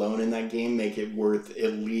cinematics alone in that game make it worth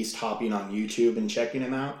at least hopping on YouTube and checking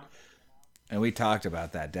them out. And we talked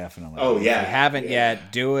about that definitely. Oh If yeah, you haven't yeah.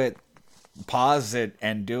 yet, do it. Pause it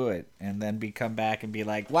and do it, and then come back and be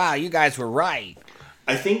like, "Wow, you guys were right."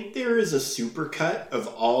 I think there is a supercut of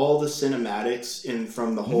all the cinematics in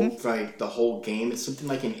from the whole like the whole game. It's something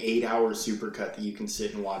like an 8-hour supercut that you can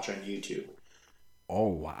sit and watch on YouTube. Oh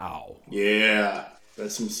wow! Yeah,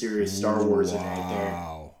 that's some serious Star Wars in right there.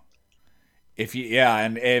 Wow. If you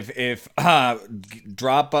and if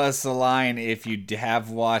drop us a line if you have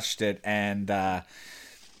watched it, and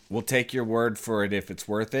we'll take your word for it if it's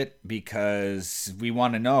worth it, because we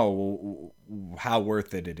want to know how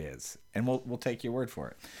worth it is, and we'll take your word for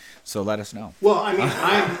it. So let us know. Well, I mean,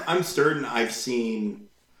 I'm certain I've seen.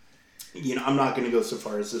 You know, I'm not going to go so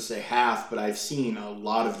far as to say half, but I've seen a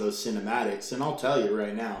lot of those cinematics, and I'll tell you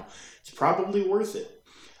right now, it's probably worth it.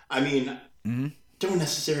 I mean, don't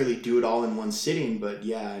necessarily do it all in one sitting, but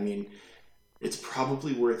yeah, I mean, it's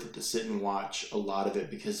probably worth it to sit and watch a lot of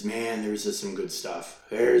it because, man, there's just some good stuff.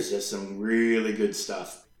 There's just some really good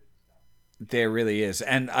stuff. There really is.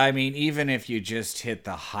 And I mean, even if you just hit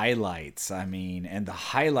the highlights, I mean, and the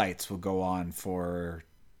highlights will go on for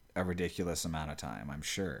a ridiculous amount of time, I'm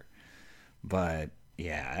sure. But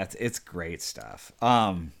yeah, it's great stuff.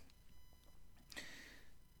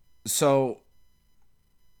 So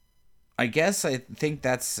I guess I think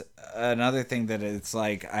that's another thing that it's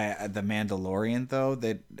like the Mandalorian though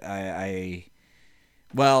that I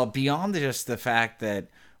well beyond just the fact that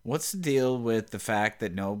what's the deal with the fact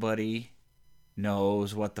that nobody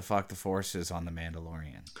knows what the fuck the Force is on the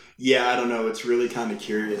Mandalorian? Yeah, I don't know. It's really kind of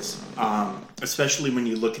curious, especially when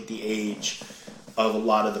you look at the age of a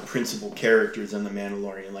lot of the principal characters in The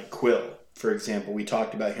Mandalorian, like Quill, for example. We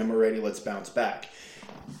talked about him already. Let's bounce back.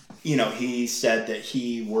 You know, he said that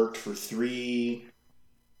he worked for 3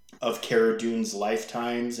 of Cara Dune's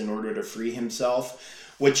lifetimes in order to free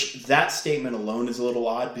himself, which that statement alone is a little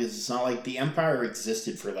odd because it's not like the Empire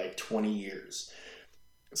existed for like 20 years.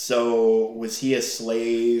 So was he a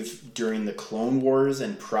slave during the Clone Wars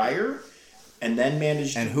and prior? And then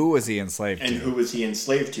managed And who was he enslaved to? And who was he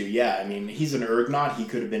enslaved to? Yeah, I mean, he's an Urgnot. He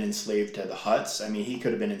could have been enslaved to the Hutts. I mean, he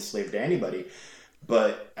could have been enslaved to anybody.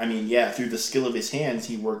 But, I mean, yeah, through the skill of his hands,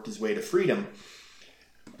 he worked his way to freedom.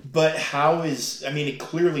 But how is... I mean, it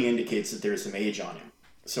clearly indicates that there's some age on him.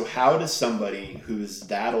 So how does somebody who's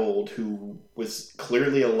that old, who was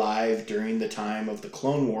clearly alive during the time of the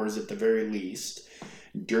Clone Wars at the very least,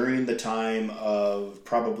 during the time of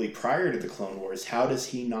probably prior to the Clone Wars, how does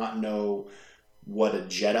he not know what a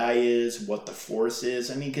Jedi is, what the Force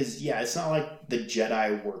is? I mean, because, yeah, it's not like the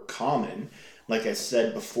Jedi were common. Like I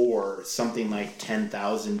said before, something like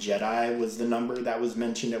 10,000 Jedi was the number that was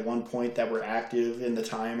mentioned at one point that were active in the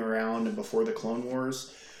time around and before the Clone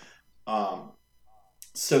Wars.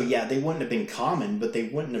 So, yeah, they wouldn't have been common, but they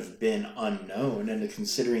wouldn't have been unknown. And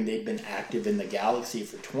considering they'd been active in the galaxy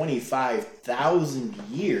for 25,000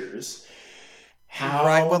 years, how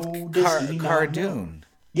right, with does he Cara not know? Dune.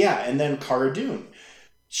 Yeah, and then Cara Dune.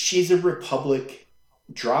 She's a Republic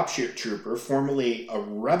dropship trooper, formerly a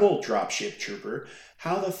Rebel dropship trooper.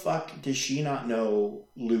 How the fuck does she not know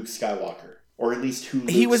Luke Skywalker? Or at least who Luke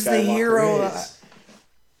He was Skywalker the hero. is?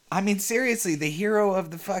 I mean, seriously, the hero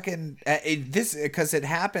of the fucking this because it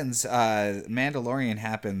happens. Mandalorian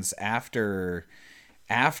happens after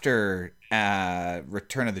Return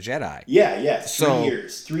of the Jedi. Yeah, yeah, So,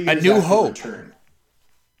 three A years New after Hope Return.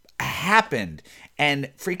 happened,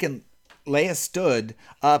 and freaking Leia stood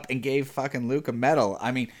up and gave fucking Luke a medal.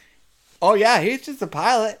 I mean, oh yeah, he's just a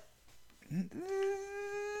pilot.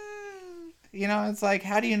 You know, it's like,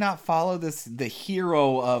 how do you not follow the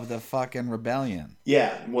hero of the fucking rebellion?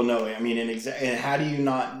 Yeah, well, no, I mean, and how do you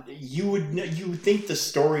not? You would think the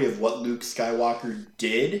story of what Luke Skywalker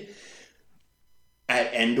did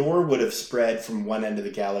at Endor would have spread from one end of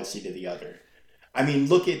the galaxy to the other. I mean,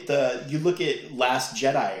 you look at Last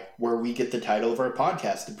Jedi, where we get the title of our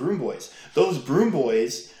podcast, the Broom Boys. Those Broom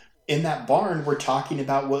Boys in that barn were talking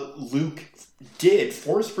about what Luke did,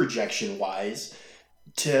 force projection wise,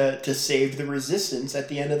 to save the Resistance at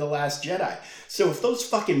the end of the Last Jedi. So if those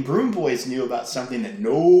fucking Broom Boys knew about something that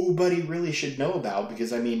nobody really should know about,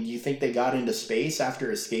 because I mean, you think they got into space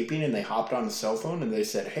after escaping and they hopped on a cell phone and they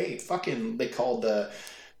said, "Hey, fucking," they called the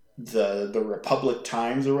Republic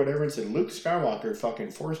Times or whatever and said Luke Skywalker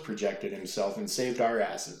fucking force projected himself and saved our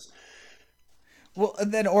asses. Well,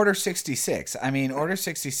 then Order 66. I mean, Order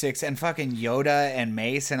 66 and fucking Yoda and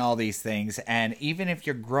Mace and all these things. And even if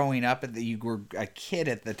you're growing up, you were a kid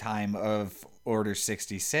at the time of Order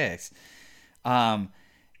 66,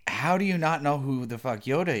 how do you not know who the fuck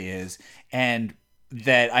Yoda is? And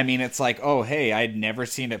that, I mean, it's like, oh, hey, I'd never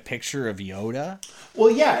seen a picture of Yoda.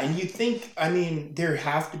 Well, yeah, and you think, I mean, there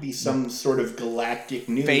have to be some sort of galactic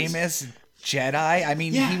news. Famous Jedi. I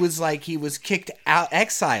mean, Yeah. he was kicked out,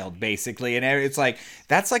 exiled, basically, and it's like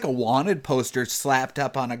that's like a wanted poster slapped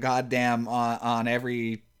up on a goddamn on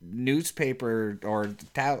every newspaper or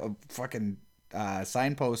fucking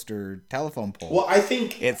signpost or telephone pole. Well, I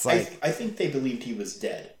think It's like I think they believed he was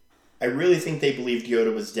dead. I really think they believed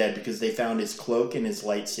Yoda was dead because they found his cloak and his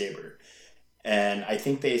lightsaber, and I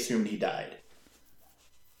think they assumed he died.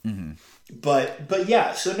 Mm-hmm. But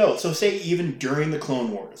yeah, so no, so say even during the Clone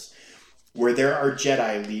Wars, where there are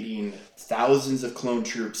Jedi leading thousands of clone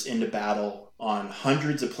troops into battle on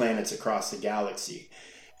hundreds of planets across the galaxy,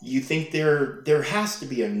 you think there has to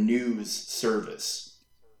be a news service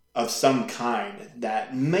of some kind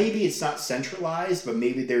that maybe it's not centralized, but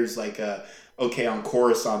maybe there's like okay, on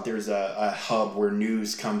Coruscant there's a hub where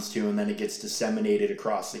news comes to and then it gets disseminated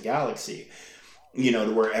across the galaxy, you know,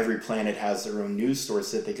 to where every planet has their own news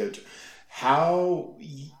source that they go to. How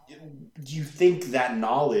do you think that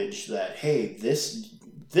knowledge that, hey,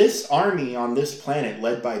 this army on this planet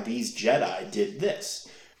led by these Jedi did this?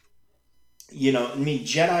 You know, I mean,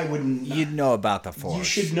 Jedi wouldn't. you'd know about the Force. You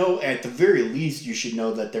should know, at the very least, you should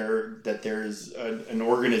know that there's an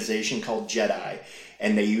organization called Jedi,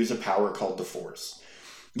 and they use a power called the Force.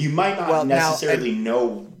 You might not necessarily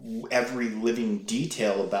know every living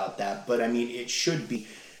detail about that, but I mean, it should be,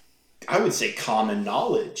 I would say, common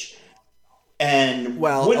knowledge. And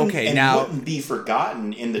wouldn't be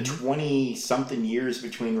forgotten in the 20-something years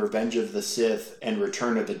between Revenge of the Sith and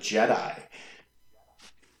Return of the Jedi.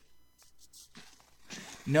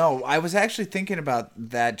 No, I was actually thinking about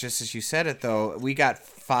that just as you said it, though. We got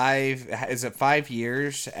 5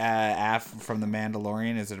 years from The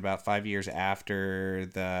Mandalorian? Is it about 5 years after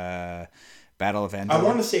the Battle of Endor? I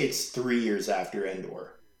want to say it's 3 years after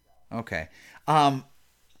Endor. Okay.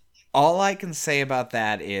 All I can say about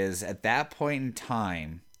that is, at that point in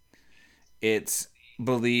time, it's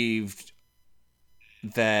believed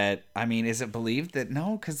that, I mean, is it believed that,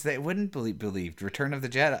 no, because they wouldn't believed. Return of the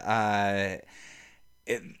Jedi,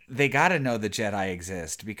 they got to know the Jedi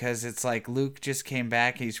exist, because it's like Luke just came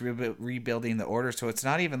back, he's rebuilding the Order, so it's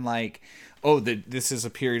not even like, oh, this is a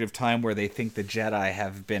period of time where they think the Jedi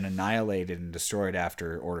have been annihilated and destroyed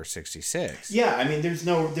after Order 66. Yeah, I mean, there's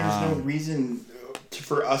no reason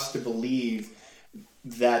for us to believe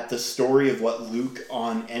that the story of what Luke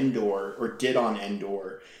on Endor, or did on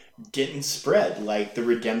Endor, didn't spread. Like the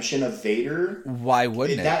redemption of Vader. Why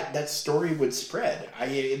wouldn't it? That story would spread.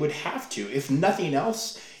 It would have to. If nothing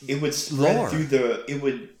else, it would spread it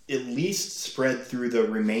would at least spread through the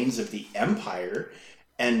remains of the Empire,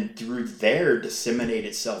 and through there disseminate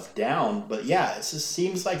itself down. But yeah, it just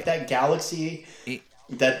seems like that galaxy,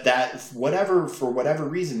 that whatever, for whatever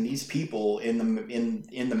reason, these people in the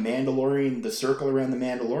Mandalorian, the circle around the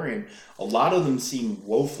Mandalorian, a lot of them seem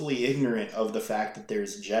woefully ignorant of the fact that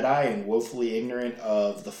there's Jedi, and woefully ignorant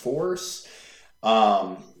of the Force.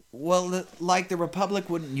 Well, like the Republic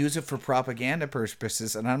wouldn't use it for propaganda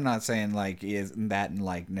purposes, and I'm not saying like is that in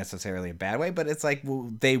like necessarily a bad way, but it's like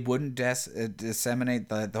they wouldn't disseminate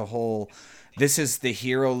the whole. This is the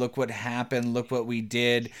hero. Look what happened. Look what we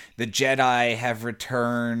did. The Jedi have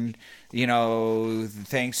returned. You know,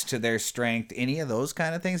 thanks to their strength. Any of those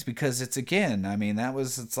kind of things, because it's again. I mean,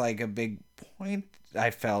 it's like a big point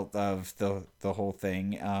I felt of the whole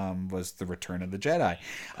thing was the Return of the Jedi.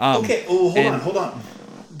 Okay, oh, hold on.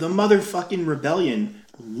 The motherfucking rebellion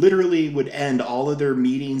literally would end all of their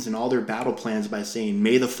meetings and all their battle plans by saying,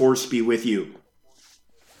 "May the Force be with you."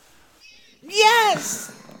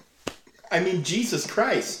 Yes. I mean, Jesus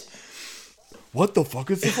Christ. What the fuck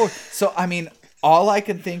is the Force? So, I mean, all I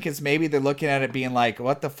can think is maybe they're looking at it being like,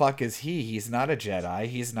 what the fuck is he? He's not a Jedi.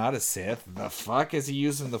 He's not a Sith. The fuck is he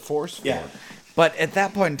using the Force for? Yeah. But at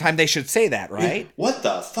that point in time, they should say that, right? What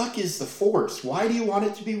the fuck is the Force? Why do you want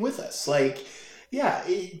it to be with us? Like, yeah,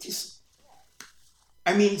 it just...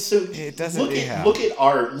 I mean, so it doesn't look at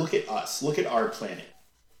us, look at our planet.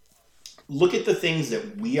 Look at the things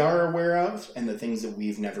that we are aware of and the things that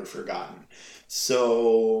we've never forgotten.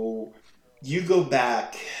 So you go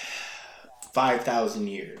back 5,000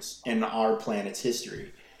 years in our planet's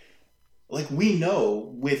history. Like, we know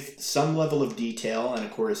with some level of detail, and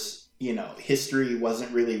of course, you know, history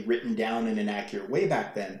wasn't really written down in an accurate way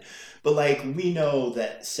back then, but like, we know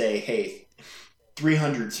that, say, hey,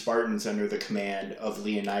 300 Spartans under the command of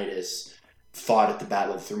Leonidas fought at the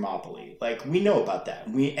Battle of Thermopylae. Like, we know about that.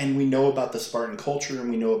 We know about the Spartan culture, and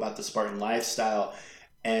we know about the Spartan lifestyle,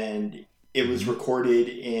 and it was recorded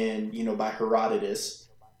in, you know, by Herodotus,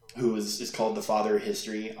 who is called the father of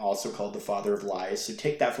history, also called the father of lies. So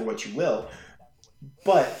take that for what you will.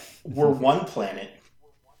 But we're one planet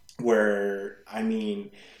where, I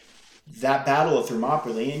mean, that Battle of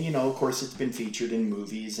Thermopylae, and, you know, of course it's been featured in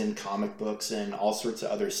movies and comic books and all sorts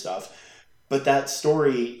of other stuff, but that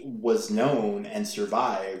story was known and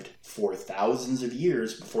survived for thousands of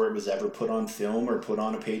years before it was ever put on film or put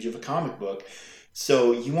on a page of a comic book.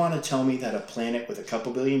 So you want to tell me that a planet with a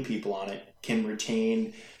couple billion people on it can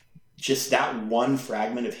retain just that one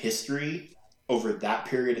fragment of history over that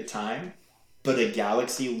period of time, but a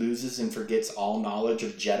galaxy loses and forgets all knowledge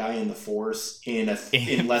of Jedi and the Force in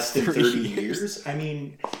less than 30 years? I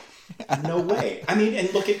mean, no way. I mean,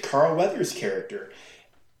 and look at Carl Weathers' character.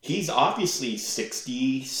 He's obviously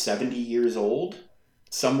 60, 70 years old,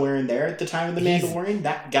 somewhere in there at the time of The Mandalorian.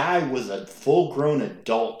 That guy was a full-grown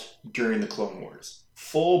adult during the Clone Wars.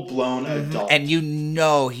 Full-blown adult. And you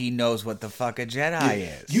know he knows what the fuck a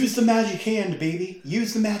Jedi is. Use the magic hand, baby.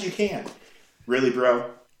 Use the magic hand. Really,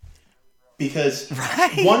 bro? Because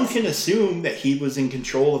one can assume that he was in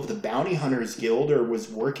control of the Bounty Hunters Guild or was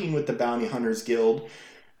working with the Bounty Hunters Guild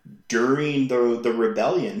during the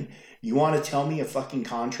rebellion. You want to tell me a fucking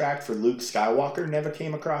contract for Luke Skywalker never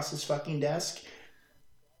came across his fucking desk?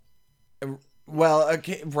 Well,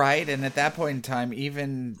 okay, right, and at that point in time,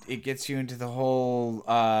 even it gets you into the whole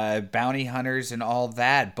bounty hunters and all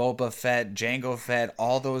that, Boba Fett, Jango Fett,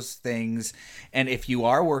 all those things. And if you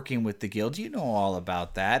are working with the guild, you know all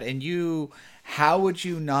about that. And how would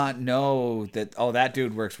you not know that? Oh, that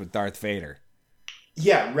dude works with Darth Vader.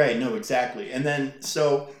 Yeah, right. No, exactly. And then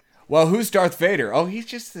well, who's Darth Vader? Oh, he's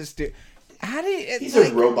just this dude. He's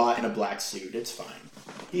a robot in a black suit. It's fine.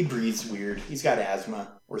 He breathes weird. He's got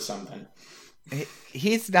asthma or something.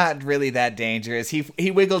 He's not really that dangerous.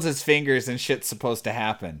 He wiggles his fingers and shit's supposed to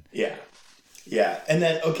happen. Yeah. And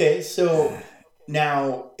then, okay, so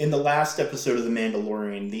now in the last episode of The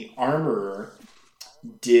Mandalorian, the Armorer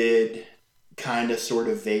did kind of sort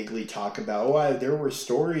of vaguely talk about, there were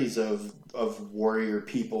stories of warrior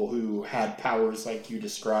people who had powers like you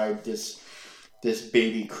described this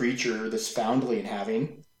baby creature, this foundling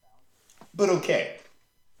having. But okay,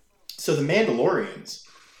 so the Mandalorians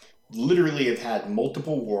literally have had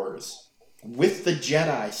multiple wars with the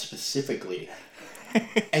Jedi specifically.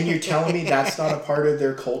 And you're telling me that's not a part of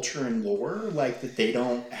their culture and lore? Like, that they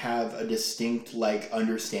don't have a distinct, like,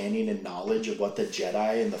 understanding and knowledge of what the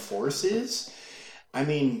Jedi and the Force is? I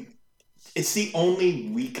mean, it's the only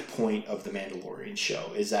weak point of the Mandalorian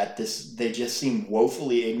show, is that they just seem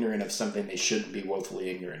woefully ignorant of something they shouldn't be woefully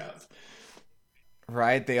ignorant of.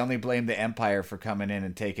 Right, they only blame the Empire for coming in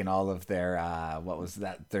and taking all of their what was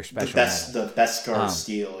that? Their special the Beskar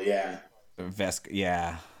steel, yeah.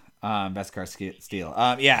 Beskar steel.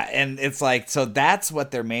 Yeah, and it's like, so that's what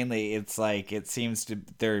they're mainly. It's like, it seems to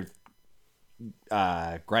their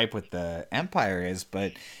gripe with the Empire is,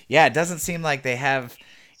 but yeah, it doesn't seem like they have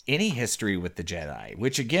any history with the Jedi,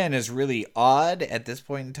 which again is really odd at this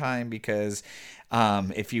point in time, because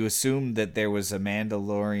If you assume that there was a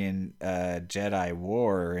Mandalorian Jedi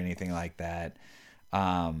war or anything like that,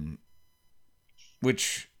 um,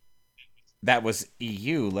 which that was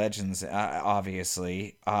EU Legends,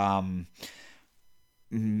 obviously.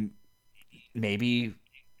 Maybe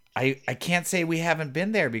I can't say we haven't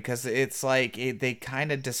been there because it's like they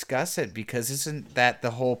kind of discuss it because isn't that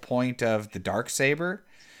the whole point of the dark saber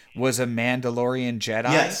was a Mandalorian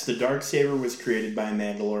Jedi? Yes, the dark saber was created by a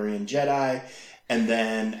Mandalorian Jedi, and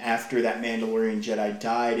then after that Mandalorian Jedi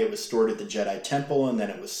died, it was stored at the Jedi Temple, and then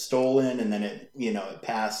it was stolen, and then it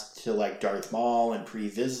passed to like Darth Maul and Pre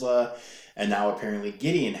Vizsla, and now apparently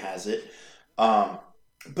Gideon has it. Um,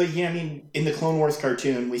 but yeah, I mean, in the Clone Wars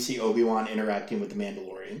cartoon, we see Obi-Wan interacting with the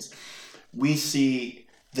Mandalorians. We see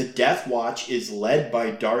the Death Watch is led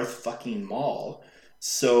by Darth fucking Maul.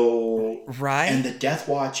 So, and Right. the Death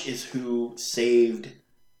Watch is who saved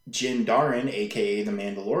Jin Darin, aka the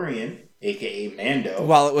Mandalorian, aka Mando.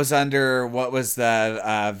 While it was under what was the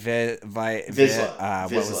Vizsla,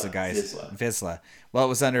 what was the Vizsla, guy's Vizsla. Vizsla? Well, it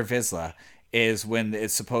was under Vizsla is when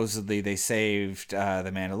it supposedly they saved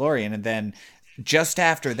the Mandalorian, and then just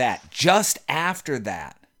after that,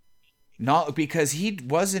 not because he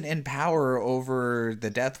wasn't in power over the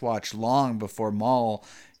Death Watch long before Maul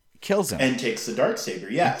kills him. And takes the dark saber.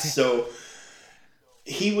 Yeah, so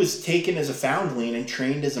he was taken as a foundling and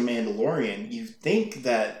trained as a Mandalorian. You think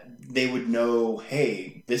that they would know,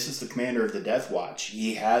 hey, this is the commander of the Death Watch.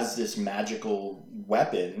 He has this magical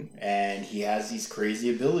weapon and he has these crazy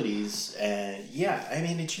abilities. And yeah, I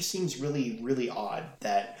mean, it just seems really, really odd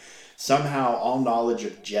that somehow all knowledge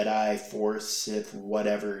of Jedi, Force, Sith,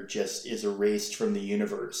 whatever, just is erased from the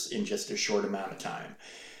universe in just a short amount of time.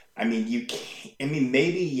 I mean, you can't, I mean,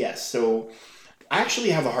 maybe, yes. So I actually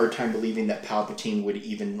have a hard time believing that Palpatine would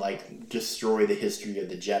even like destroy the history of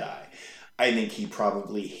the Jedi. I think he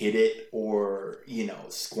probably hid it or,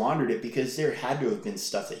 squandered it because there had to have been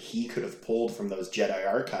stuff that he could have pulled from those Jedi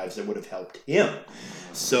archives that would have helped him.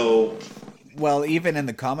 So, Well, even in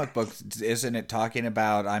the comic books, isn't it talking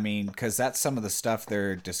about? I mean, because that's some of the stuff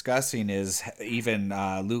they're discussing is even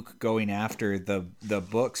Luke going after the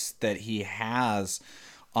books that he has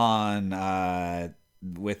on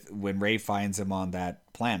with when Ray finds him on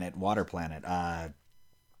that planet, water planet,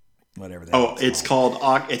 whatever the hell oh, it's called.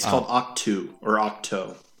 it's called Octu or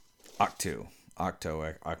Octo. Octo.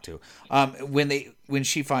 When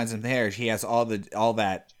she finds him there, she has all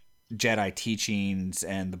that Jedi teachings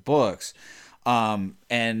and the books,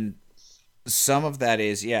 and some of that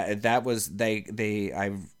is that was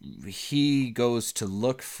he goes to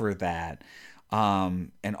look for that,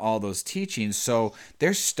 and all those teachings. So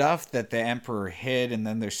there's stuff that the Emperor hid, and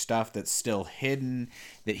then there's stuff that's still hidden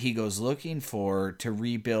that he goes looking for to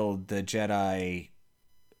rebuild the Jedi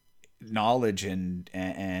knowledge and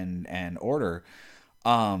order.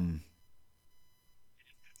 Um,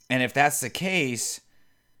 and if that's the case,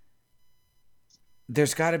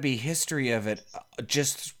 there's got to be history of it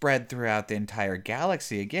just spread throughout the entire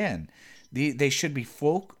galaxy again. They should be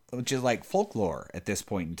which is like folklore at this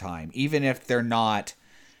point in time, even if they're not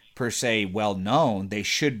per se well known. There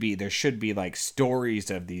should be like stories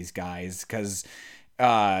of these guys because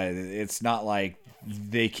it's not like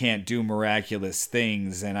they can't do miraculous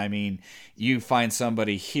things. And I mean, you find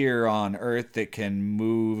somebody here on Earth that can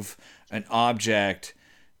move an object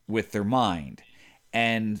with their mind,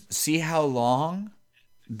 and see how long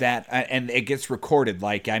that and it gets recorded.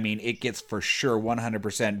 Like, I mean, it gets for sure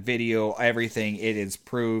 100% video, everything. It is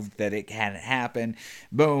proved that it can happen.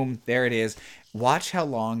 Boom, there it is. Watch how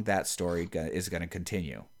long that story is going to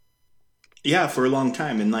continue. Yeah, for a long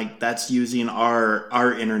time, and like that's using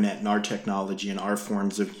our internet and our technology and our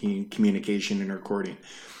forms of communication and recording.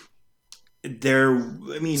 I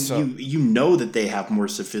mean, So you know that they have more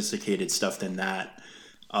sophisticated stuff than that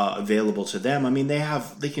available to them. I mean,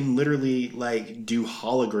 they can literally like do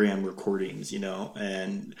hologram recordings,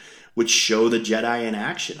 and which show the Jedi in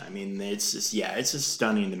action. I mean, it's just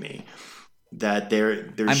stunning to me that they're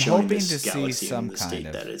I'm showing hoping to this see galaxy in some the kind state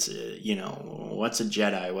of that it's what's a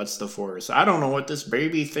Jedi, what's the Force. I don't know what this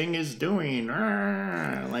baby thing is doing.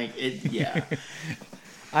 Like it, yeah.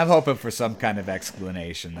 I'm hoping for some kind of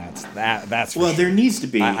explanation. That's for Well, sure. there needs to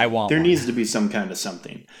be I want there one. needs to be some kind of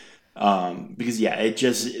something, because yeah, it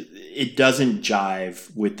doesn't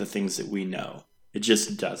jive with the things that we know. It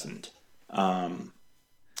just doesn't.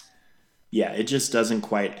 Yeah, it just doesn't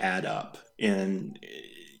quite add up, and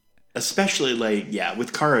especially like yeah,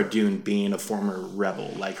 with Cara Dune being a former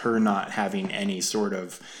rebel, like her not having any sort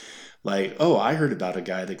of like, oh, I heard about a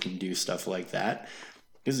guy that can do stuff like that.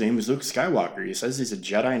 His name is Luke Skywalker. He says he's a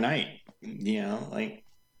Jedi Knight. Like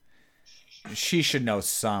She should know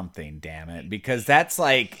something, damn it, because that's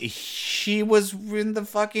like she was in the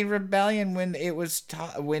fucking rebellion when it was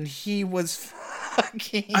when he was I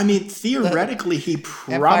fucking mean, the theoretically,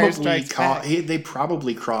 Empire Strikes Back, they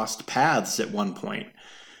probably crossed paths at one point.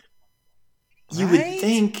 You would right?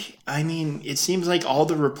 think. I mean, it seems like all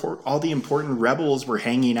the important rebels were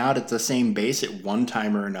hanging out at the same base at one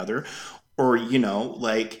time or another, or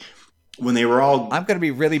like when they were all I'm gonna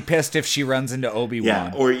be really pissed if she runs into yeah,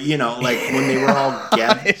 Obi-Wan or like when they were all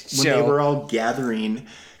on his show. gathering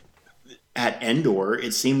at Endor,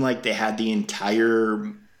 it seemed like they had the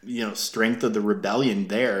entire strength of the rebellion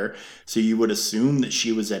there. So you would assume that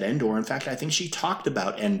she was at Endor. In fact, I think she talked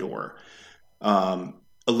about Endor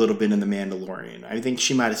a little bit in The Mandalorian. I think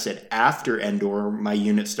she might have said after Endor, my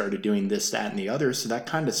unit started doing this, that, and the other. So that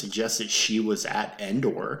kind of suggests that she was at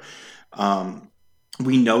Endor.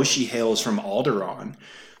 We know she hails from Alderaan,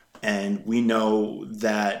 and we know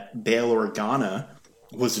that Bail Organa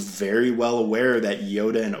was very well aware that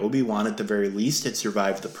Yoda and Obi-Wan at the very least had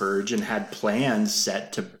survived the Purge and had plans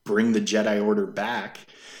set to bring the Jedi Order back,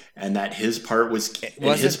 and that his part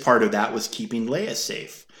of that was keeping Leia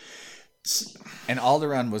safe. And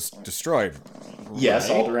Alderaan was destroyed. Yes,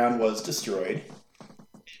 right? Alderaan was destroyed.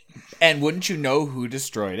 And wouldn't you know who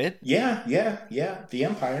destroyed it? Yeah, the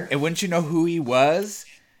Empire. And wouldn't you know who he was?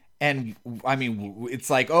 And I mean, it's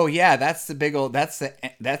like, oh yeah, that's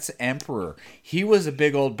the Emperor. He was a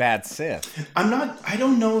big old bad Sith. I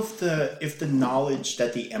don't know if the knowledge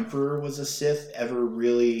that the Emperor was a Sith ever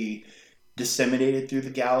really disseminated through the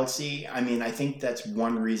galaxy. I mean, I think that's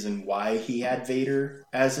one reason why he had Vader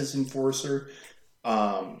as his enforcer.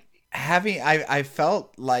 I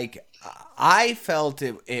felt like I felt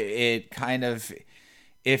it kind of,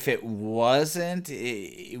 if it wasn't,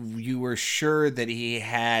 you were sure that he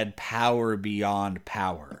had power beyond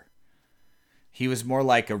power. He was more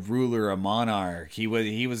like a ruler, a monarch. He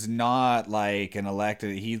was not like an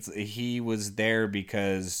elected. He was there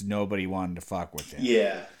because nobody wanted to fuck with him.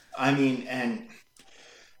 Yeah, I mean, and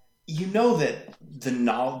that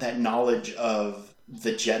that knowledge of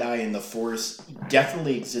the Jedi and the Force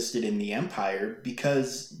definitely existed in the Empire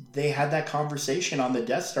because they had that conversation on the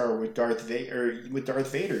Death Star with Darth Vader.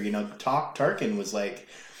 Tarkin was like,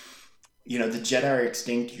 the Jedi are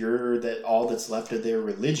extinct. You're all that's left of their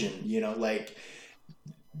religion.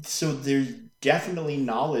 So there's definitely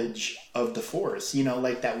knowledge of the Force.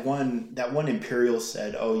 Like that one Imperial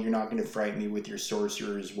said, "Oh, you're not going to frighten me with your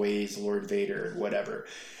sorcerer's ways, Lord Vader, or whatever."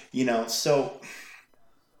 So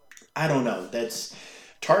I don't know.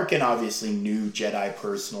 Tarkin obviously knew Jedi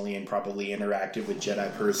personally and probably interacted with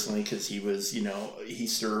Jedi personally because he was, he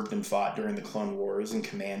served and fought during the Clone Wars and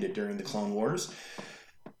commanded during the Clone Wars.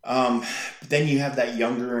 But then you have that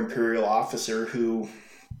younger Imperial officer who,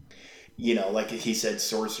 like he said,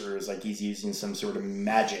 sorcerers, like he's using some sort of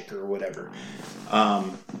magic or whatever.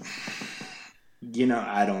 I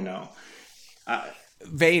don't know.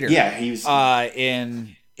 Vader. Yeah, he was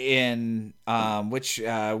in which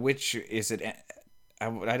is it?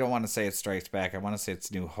 I don't want to say it Strikes Back. I want to say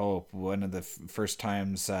it's New Hope. One of the first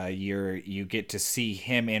times you get to see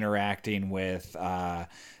him interacting with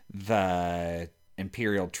the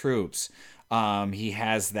Imperial troops. He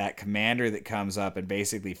has that commander that comes up and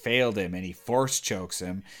basically failed him, and he force chokes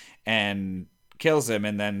him and kills him,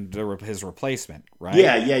 and then his replacement. Right?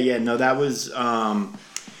 Yeah. No, that was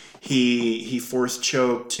he force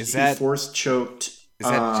choked. He force choked.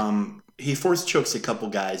 He force chokes a couple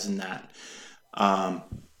guys in that.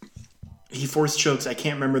 He force chokes. I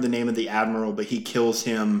can't remember the name of the admiral, but he kills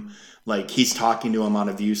him. Like he's talking to him on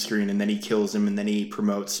a view screen, and then he kills him, and then he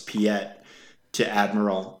promotes Piet to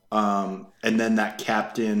admiral. And then that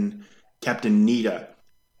Captain Nita,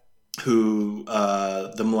 who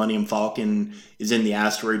the Millennium Falcon is in the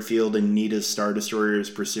asteroid field, and Nita's Star Destroyer is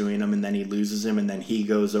pursuing him, and then he loses him, and then he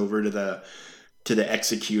goes over to the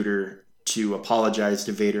Executor to apologize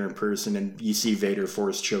to Vader in person, and you see Vader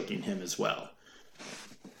force choking him as well.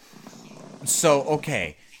 So,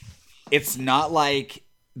 okay, it's not like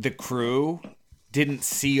the crew didn't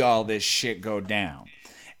see all this shit go down.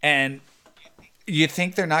 And you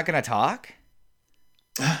think they're not going to talk?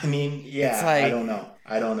 I mean, yeah, it's like, I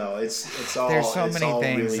don't know. It's all there's so many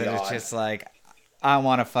things really that odd. It's just like, I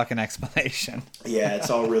want a fucking explanation. Yeah,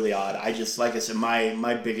 it's all really odd. Like I said,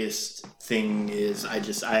 my biggest thing is I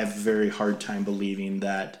have a very hard time believing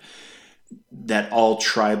that all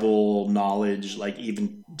tribal knowledge, like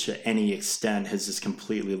even to any extent, has just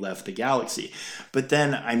completely left the galaxy. But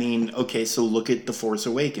then, I mean, okay, so look at The Force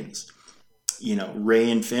Awakens.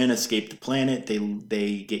 Rey and Finn escape the planet.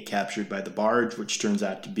 They get captured by the barge, which turns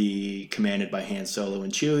out to be commanded by Han Solo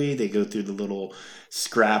and Chewie. They go through the little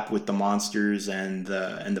scrap with the monsters and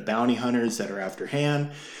the bounty hunters that are after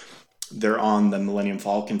Han. They're on the Millennium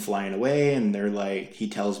Falcon flying away, and they're like, he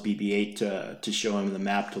tells BB-8 to show him the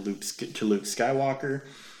map to Luke Skywalker.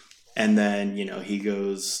 And then, he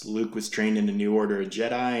goes, Luke was trained in the New Order of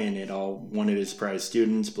Jedi, and one of his prized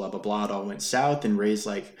students, blah, blah, blah, it all went south. And Rey's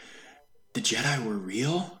like, the Jedi were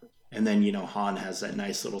real? And then, Han has that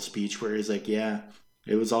nice little speech where he's like, yeah,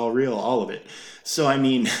 it was all real, all of it. So, I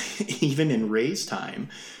mean, even in Rey's time,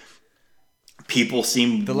 people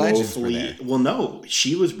seem woefully... Well, no,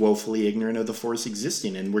 she was woefully ignorant of the Force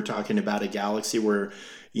existing. And we're talking about a galaxy where,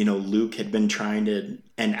 Luke had been trying to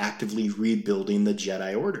and actively rebuilding the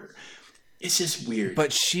Jedi Order. It's just weird.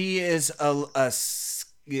 But she is a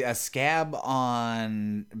scab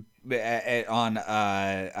on like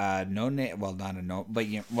a know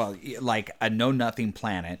nothing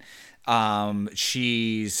planet.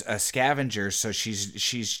 She's a scavenger, so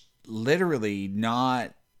she's literally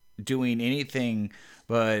not doing anything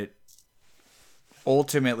but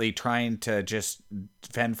ultimately trying to just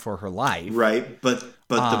fend for her life. Right, but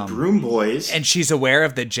the Broom Boys... And she's aware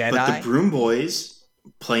of the Jedi. But the Broom Boys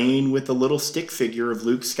playing with the little stick figure of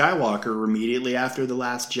Luke Skywalker immediately after The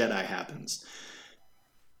Last Jedi happens.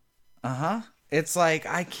 Uh-huh. It's like,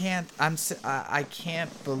 I can't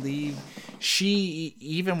believe she,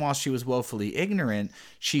 even while she was woefully ignorant,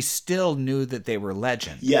 she still knew that they were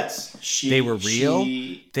legend. Yes. They were real.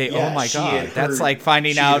 Oh my God. That's like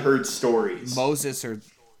finding out. She had heard stories. Moses or,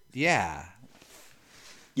 yeah.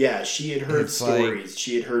 Yeah, she had heard stories.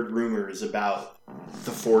 She had heard rumors about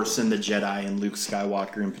the Force and the Jedi and Luke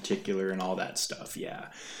Skywalker in particular and all that stuff. Yeah.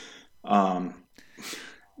 Yeah,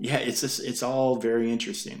 it's all very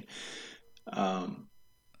interesting.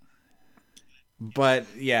 But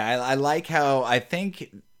yeah, I like how I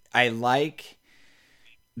like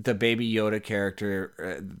the Baby Yoda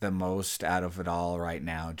character the most out of it all right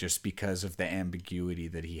now, just because of the ambiguity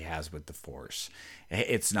that he has with the Force.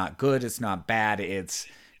 It's not good. It's not bad.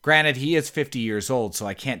 Granted, he is 50 years old, so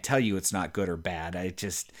I can't tell you it's not good or bad. I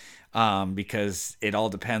just, because it all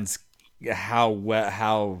depends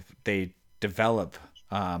how they develop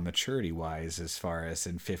maturity wise, as far as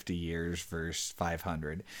in 50 years versus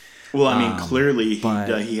 500. Well, I mean, clearly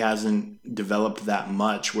he hasn't developed that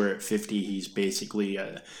much, where at 50 he's basically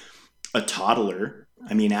a toddler.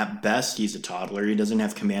 I mean, at best he's a toddler. He doesn't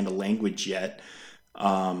have command of language yet.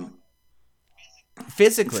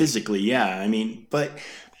 Physically, yeah. I mean,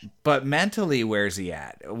 but mentally, where's he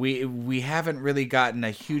at? We haven't really gotten a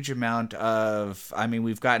huge amount of... I mean,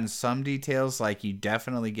 we've gotten some details, like you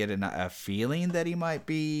definitely get a feeling that he might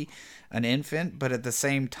be an infant, but at the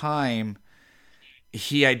same time,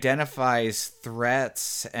 he identifies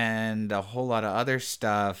threats and a whole lot of other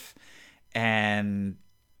stuff, and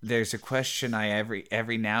there's a question I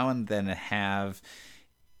every now and then have: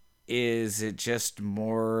 is it just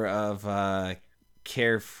more of a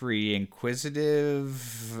carefree,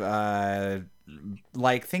 inquisitive,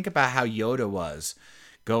 like, think about how Yoda was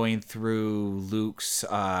going through Luke's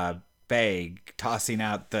bag, tossing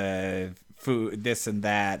out the food, this and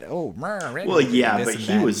that. Well, yeah, but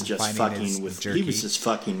he was just fucking with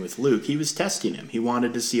Luke. He was testing him. He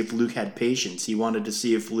wanted to see if Luke had patience. He wanted to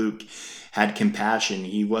see if Luke had compassion.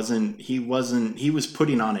 He was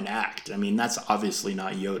putting on an act. I mean, that's obviously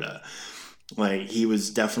not Yoda. Like, he was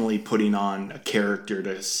definitely putting on a character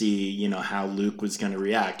to see, how Luke was going to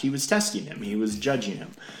react. He was testing him. He was judging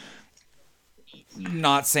him.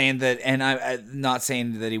 Not saying that, and I'm not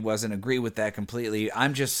saying that he wasn't agree with that completely.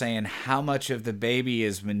 I'm just saying how much of the baby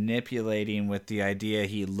is manipulating with the idea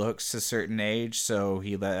he looks a certain age, so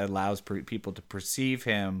he allows people to perceive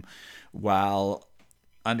him while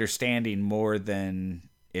understands more than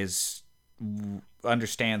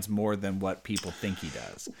what people think he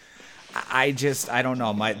does. I don't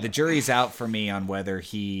know. The jury's out for me on whether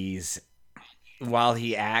while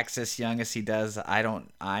he acts as young as he does,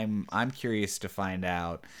 I'm curious to find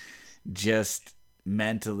out just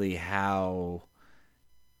mentally how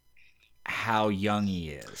young he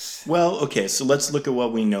is. Well, okay, so let's look at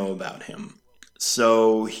what we know about him.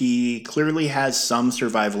 So he clearly has some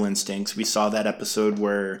survival instincts. We saw that episode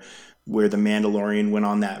where the Mandalorian went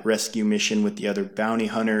on that rescue mission with the other bounty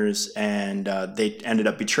hunters, and they ended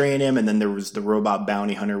up betraying him. And then there was the robot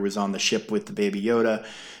bounty hunter was on the ship with the Baby Yoda,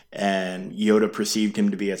 and Yoda perceived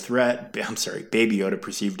him to be a threat. I'm sorry, Baby Yoda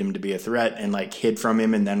perceived him to be a threat and like hid from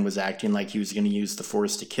him, and then was acting like he was going to use the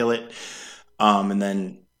Force to kill it. And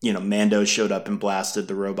then Mando showed up and blasted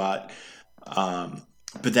the robot.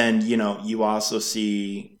 But then you also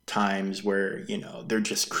see times where they're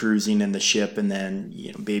just cruising in the ship, and then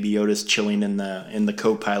Baby Yoda's chilling in the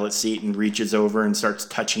co-pilot seat and reaches over and starts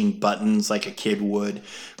touching buttons like a kid would.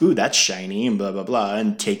 Ooh, that's shiny, and blah blah blah,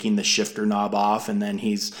 and taking the shifter knob off, and then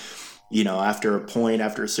he's after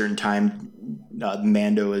a certain time,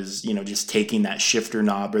 Mando is just taking that shifter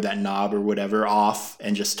knob or that knob or whatever off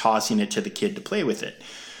and just tossing it to the kid to play with it.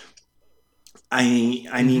 I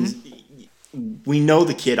mean, we know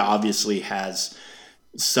the kid obviously has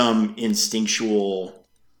some instinctual,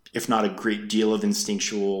 if not a great deal of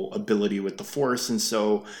instinctual ability with the Force, and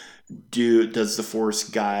so does the Force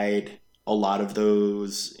guide a lot of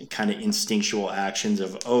those kind of instinctual actions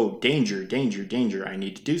of, oh, danger, danger, danger, I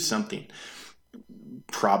need to do something?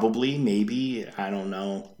 Probably, maybe, I don't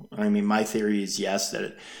know. I mean, my theory is yes,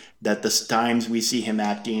 that the times we see him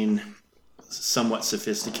acting somewhat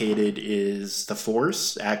sophisticated is the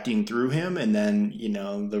Force acting through him, and then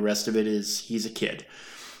the rest of it is he's a kid.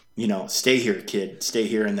 Stay here, kid, stay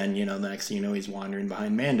here. And then the next thing he's wandering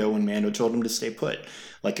behind Mando when Mando told him to stay put,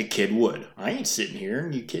 like a kid would. I ain't sitting here.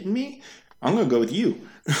 Are you kidding me? I'm gonna go with you.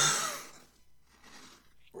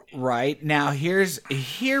 Right. Now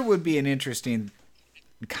here would be an interesting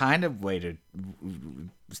kind of way to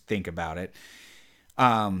think about it.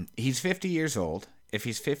 He's 50 years old. If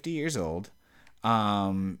he's 50 years old,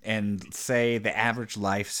 and say the average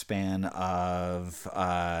lifespan of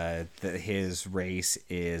his race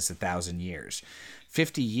is 1,000 years,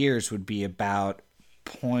 50 years would be about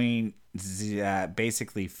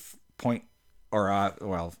basically point,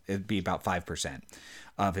 or it'd be about 5%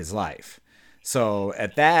 of his life. So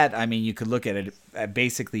at that, I mean, you could look at it,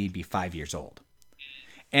 basically he'd be 5 years old.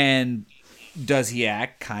 And does he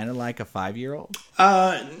act kind of like a 5-year-old?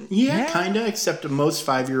 Yeah, kind of, except most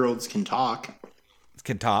 5-year-olds can talk.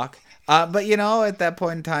 But at that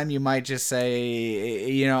point in time, you might just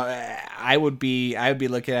say, I would be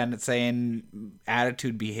looking at it saying,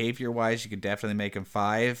 attitude, behavior wise, you could definitely make him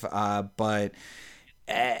 5. But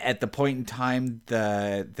at the point in time,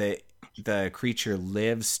 the creature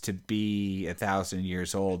lives to be 1,000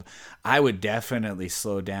 years old, I would definitely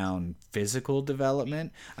slow down physical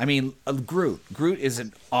development. I mean, Groot is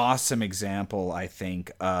an awesome example, I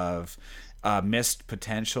think, of missed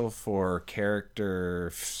potential for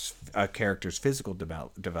character's physical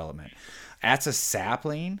development. That's a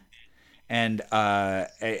sapling, and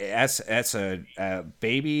as a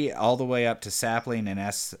baby all the way up to sapling, and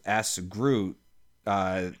as Groot,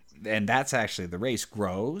 and that's actually the race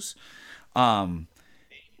grows.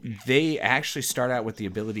 They actually start out with the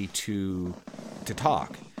ability to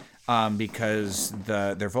talk. Because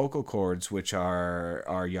their vocal cords, which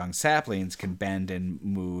are young saplings, can bend and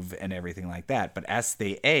move and everything like that. But as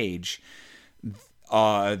they age,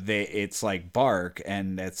 it's like bark,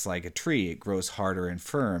 and it's like a tree. It grows harder and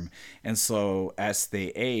firm. And so as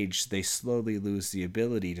they age, they slowly lose the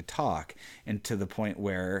ability to talk, and to the point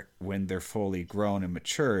where when they're fully grown and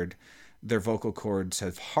matured, their vocal cords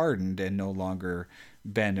have hardened and no longer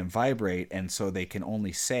bend and vibrate, and so they can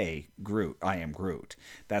only say Groot, I am Groot.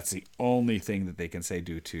 That's the only thing that they can say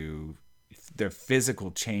due to their physical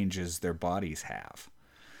changes their bodies have.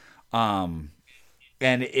 And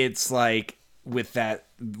it's like with that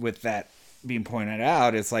being pointed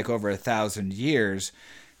out, it's like over 1,000 years,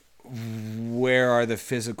 where are the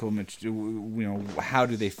physical, how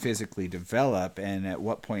do they physically develop, and at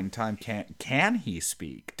what point in time can he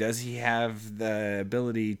speak? Does he have the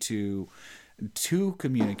ability to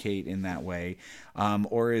communicate in that way,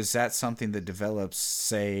 or is that something that develops,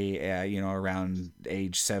 say, around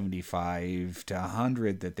age 75 to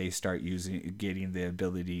 100, that they start getting the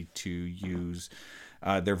ability to use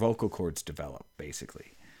their vocal cords develop,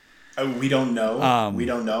 basically? We don't know. We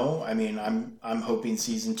don't know. I mean, I'm hoping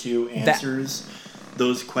season 2 answers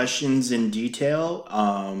those questions in detail.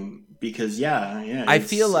 Because I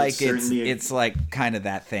feel like it's like kind of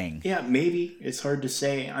that thing. Yeah, maybe it's hard to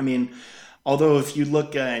say. I mean, although if you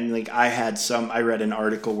look at, like, I read an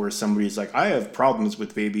article where somebody's like, I have problems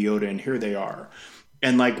with Baby Yoda, and here they are.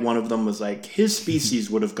 And like one of them was like, his species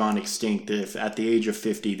would have gone extinct if at the age of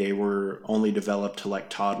 50 they were only developed to like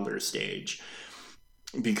toddler stage.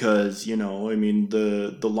 Because, I mean,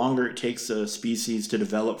 the longer it takes a species to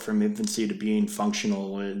develop from infancy to being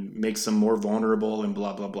functional, it makes them more vulnerable and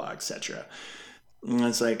blah, blah, blah, etc. And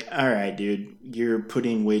it's like, all right, dude, you're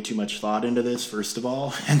putting way too much thought into this, first of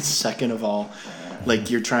all. And second of all,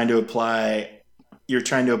 like, you're trying to apply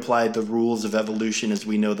the rules of evolution as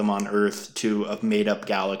we know them on Earth to a made-up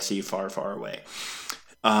galaxy far, far away.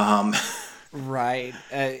 Right.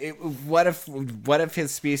 What if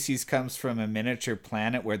his species comes from a miniature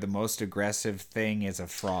planet where the most aggressive thing is a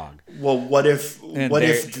frog, Well, and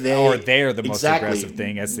they're the most exactly, aggressive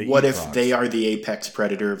thing as they what eat if they frogs? are the apex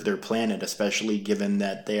predator of their planet, especially given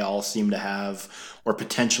that they all seem to have, or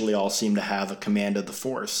potentially all seem to have, a command of the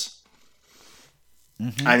Force? Hmm.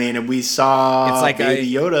 I mean, we It's saw like Baby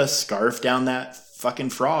Yoda scarf down that fucking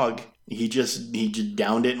frog. He just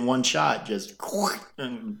downed it in one shot, just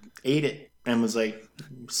and ate it, and was like,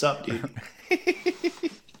 "What's up, dude?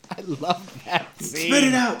 I love that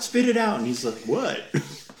scene. Spit it out." And he's like, "What?"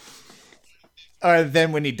 Or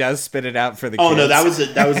then when he does spit it out for the Oh no, kids.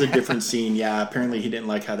 that was a different scene. Yeah, apparently he didn't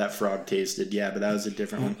like how that frog tasted. Yeah, but that was a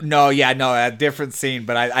different one. No, yeah, no, a different scene.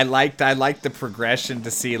 But I liked the progression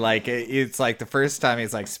to see like it's like the first time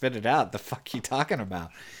he's like spit it out. The fuck you talking about?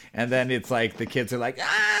 And then it's like the kids are like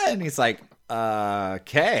and he's like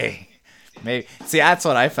okay, maybe. See, that's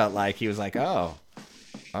what I felt like. He was like, oh,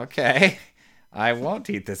 okay, I won't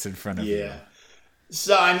eat this in front of you. Yeah.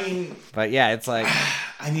 So I mean, But yeah, it's like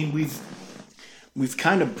we've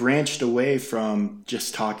kind of branched away from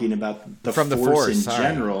just talking about the from the force in force. Sorry.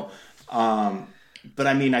 general. But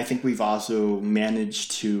I mean, I think we've also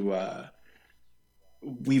managed to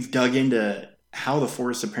we've dug into how the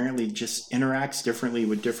force apparently just interacts differently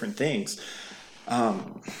with different things.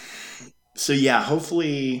 Um, so yeah,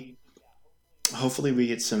 hopefully we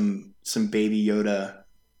get some Baby Yoda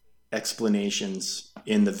explanations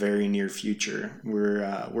in the very near future. We're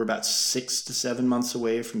about 6 to 7 months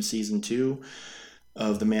away from season 2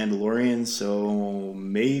 of The Mandalorian, so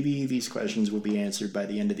maybe these questions will be answered by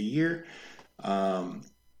the end of the year. Um,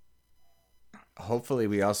 Hopefully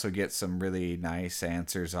we also get some really nice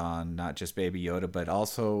answers on not just Baby Yoda, but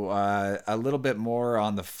also a little bit more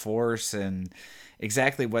on the Force and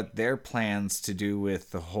exactly what their plans to do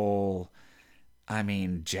with the whole, I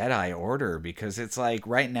mean, Jedi Order. Because it's like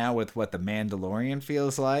right now with what the Mandalorian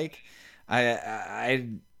feels like, I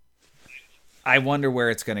I wonder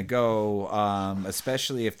where it's going to go,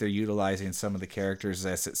 especially if they're utilizing some of the characters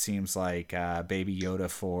as it seems like Baby Yoda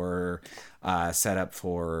for set up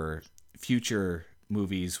for future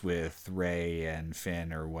movies with Rey and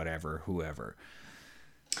Finn or whatever, whoever.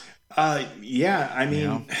 yeah, I You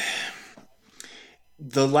know, mean,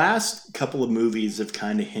 the last couple of movies have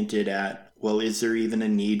kind of hinted at, well, is there even a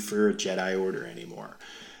need for a Jedi Order anymore?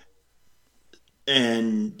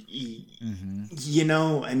 And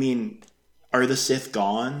I mean, are the Sith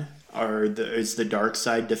gone? Is the dark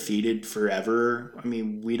side defeated forever? I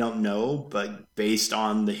mean, we don't know, but based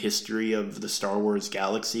on the history of the Star Wars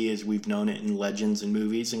galaxy as we've known it in legends and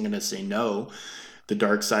movies, I'm going to say no. The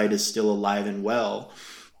dark side is still alive and well.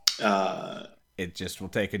 Uh, it just will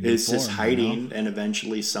take a new it's just form. You know, hiding, and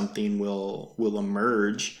eventually something will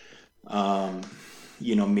emerge. Um,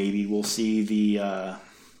 maybe we'll see the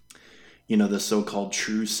so-called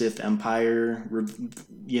true Sith Empire,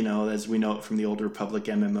 as we know it from the Old Republic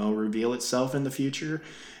MMO, reveal itself in the future.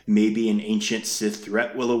 Maybe an ancient Sith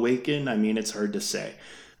threat will awaken. I mean, it's hard to say.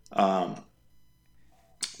 Um,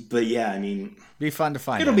 but yeah, I mean, be fun to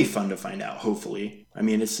find it'll be out. fun to find out. Hopefully, I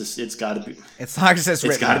mean, it's got to be. As long as it's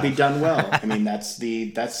It's written got to be well. done well. I mean, that's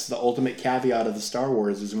the ultimate caveat of the Star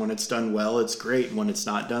Wars is when it's done well, it's great. When it's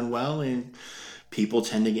not done well, and people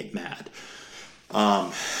tend to get mad.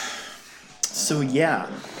 Um, so yeah.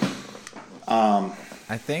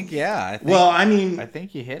 I think, yeah, Well, I mean, I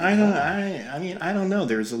think you hit I it don't. well. I mean, I don't know.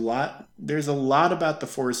 There's a lot. There's a lot about the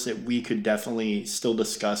Force that we could definitely still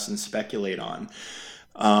discuss and speculate on.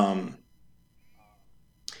 Um,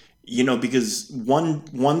 because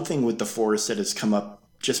one thing with the Force that has come up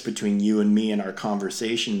just between you and me in our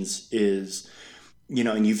conversations is,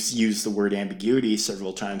 and you've used the word ambiguity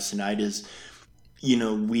several times tonight, is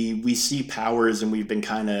we see powers and we've been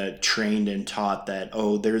kind of trained and taught that,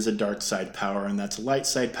 oh, there's a dark side power and that's a light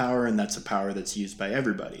side power and that's a power that's used by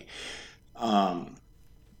everybody.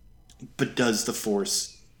 But does the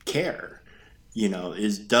Force care?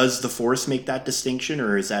 Does the Force make that distinction,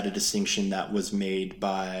 or is that a distinction that was made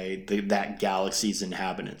by that galaxy's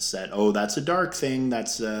inhabitants, that, oh, that's a dark thing,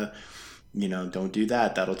 that's a, don't do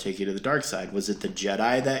that, that'll take you to the dark side? Was it the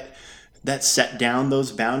Jedi that set down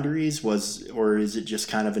those boundaries, or is it just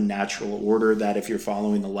kind of a natural order that if you're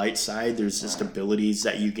following the light side, there's just abilities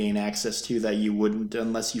that you gain access to that you wouldn't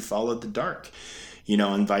unless you followed the dark,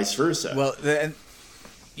 and vice versa? Well,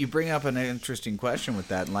 you bring up an interesting question with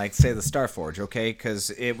that, like say the Starforge, okay, because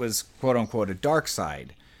it was quote unquote a dark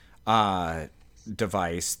side uh,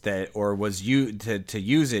 device that, or was you to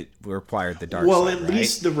use it required the dark Well, side, at right?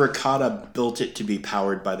 least the Rakata built it to be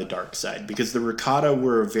powered by the dark side, because the Rakata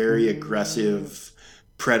were a very aggressive,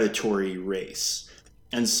 predatory race.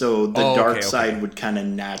 And so the Oh, dark okay, side okay. would kind of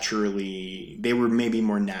naturally, they were maybe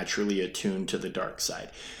more naturally attuned to the dark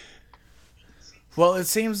side. Well, it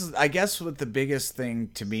seems, I guess what the biggest thing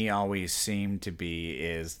to me always seemed to be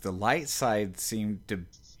is the light side seem to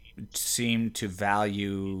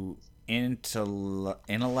value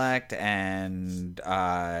intellect and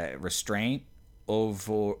restraint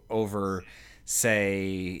over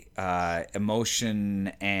say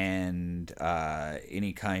emotion and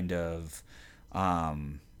any kind of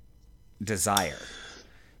um, desire.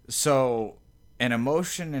 So an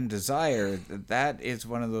emotion and desire, that is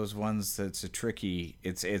one of those ones that's a tricky,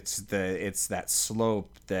 it's that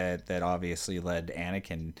slope that obviously led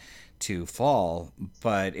Anakin to fall,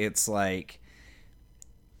 but it's like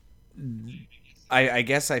I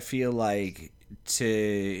guess I feel like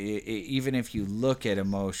even if you look at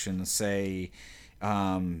emotion, say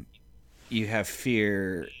um, you have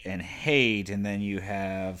fear and hate, and then you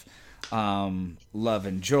have love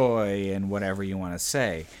and joy, and whatever you want to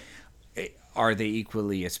say, are they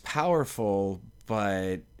equally as powerful?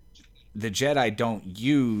 But the Jedi don't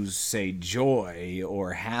use, say, joy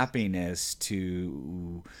or happiness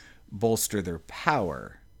to bolster their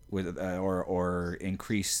power with or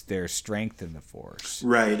increase their strength in the Force.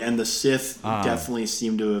 Right, and the Sith Um, definitely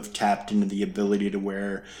seem to have tapped into the ability to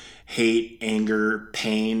where hate, anger,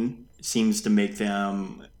 pain seems to make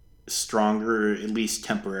them stronger, at least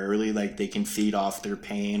temporarily. Like they can feed off their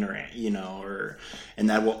pain, or and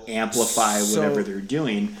that will amplify whatever so they're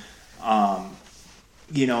doing. Um,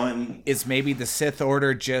 and is maybe the Sith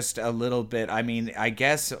Order just a little bit? I mean, I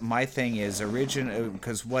guess my thing is original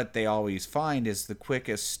because what they always find is the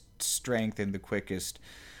quickest strength and the quickest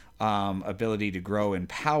ability to grow in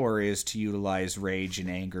power is to utilize rage and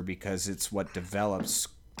anger because it's what develops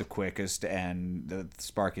the quickest and the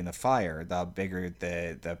sparking the fire. The bigger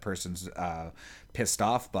the person's pissed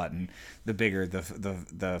off button, the bigger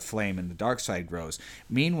the flame in the dark side grows.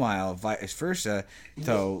 Meanwhile, vice versa,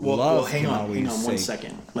 though, well, love hang can on, always one say,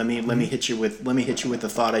 second. Let me hit you with the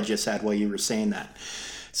thought I just had while you were saying that.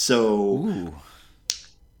 So, "Ooh,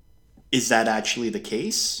 is that actually the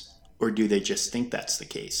case, or do they just think that's the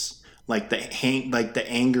case? Like the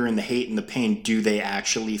anger and the hate and the pain, do they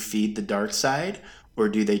actually feed the dark side, or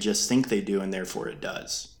do they just think they do and therefore it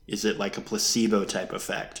does? Is it like a placebo type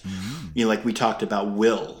effect? mm, Like we talked about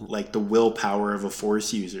will, like the willpower of a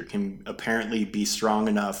force user can apparently be strong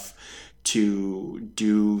enough to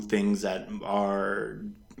do things that are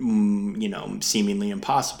seemingly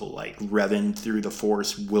impossible, like Revan through the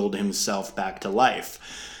force willed himself back to life.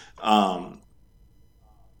 um,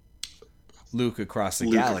 Luke across the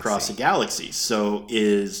Luke across a galaxy." galaxy. So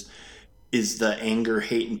is the anger,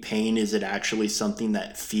 hate, and pain, is it actually something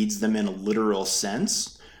that feeds them in a literal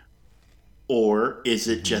sense? Or is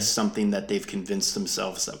it Hmm. just something that they've convinced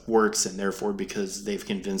themselves that works, and therefore, because they've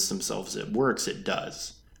convinced themselves it works, it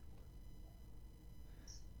does?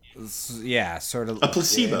 Yeah, sort A of, and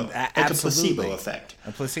placebo, like a placebo absolutely effect.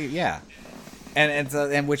 a placebo. Yeah,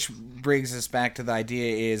 and which brings us back to the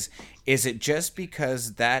idea: is it just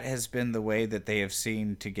because that has been the way that they have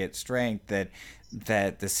seen to get strength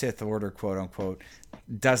that the Sith Order, quote unquote,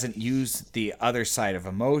 doesn't use the other side of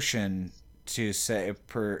emotion to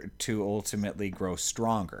ultimately grow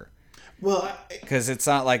stronger? Well, Because it's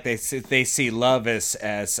not like they see love as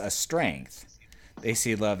a strength. They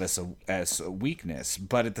see love as a weakness,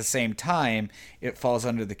 but at the same time, it falls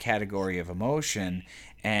under the category of emotion.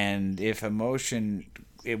 And if emotion,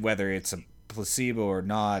 whether it's a placebo or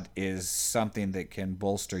not, is something that can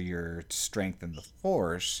bolster your strength in the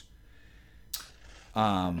Force,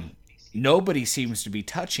 nobody seems to be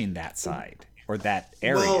touching that side or that well,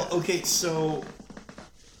 area. okay, so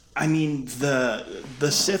I mean, the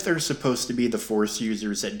Sith are supposed to be the Force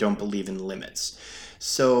users that don't believe in limits.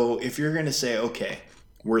 So if you're going to say, okay,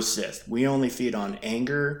 we're Sith, we only feed on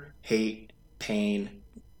anger, hate, pain,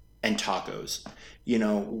 and tacos.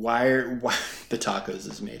 Why the tacos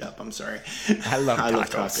is made up? I'm sorry, I love I love tacos.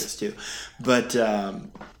 tacos too, but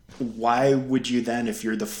why would you then, if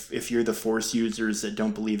you're the Force users that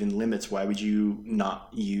don't believe in limits, why would you not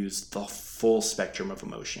use the full spectrum of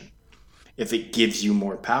emotion? If it gives you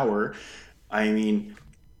more power, I mean,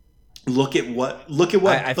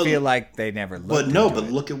 I feel like they never but looked no, into but it.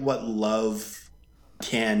 look at what love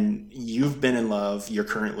can. You've been in love, you're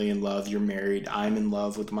currently in love, you're married, I'm in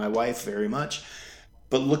love with my wife very much.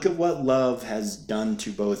 But look at what love has done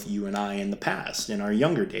to both you and I in the past, in our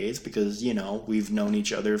younger days, because we've known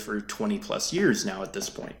each other for 20 plus years now at this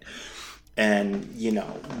point. And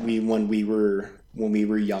we when we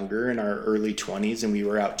were younger in our early 20s, and we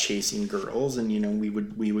were out chasing girls, and we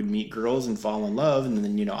would meet girls and fall in love, and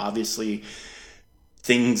then obviously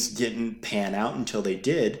things didn't pan out until they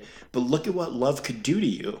did. But look at what love could do to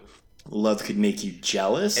you. Love could make you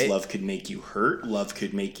jealous. It, Love could make you hurt. Love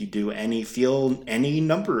could make you feel any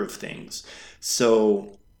number of things.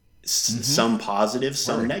 So mm-hmm. some positive,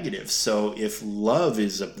 some Word. negative. So if love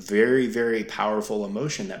is a very, very powerful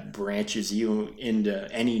emotion that branches you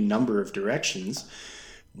into any number of directions,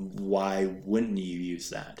 why wouldn't you use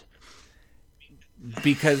that?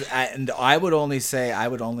 Because I would only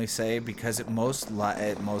say because it most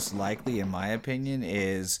likely, in my opinion,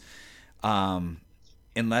 is um,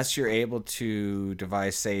 unless you're able to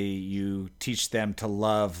devise, say, you teach them to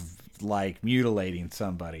love like mutilating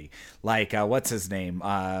somebody, like what's his name,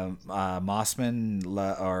 Mossman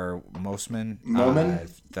or Mosman, Momin?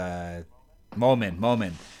 the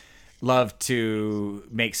Momin loved to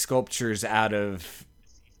make sculptures out of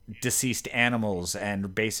deceased animals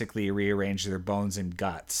and basically rearrange their bones and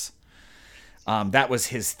guts. That was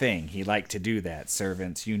his thing. He liked to do that.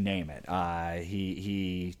 Servants, you name it.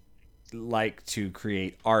 He liked to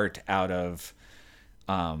create art out of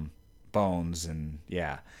bones, and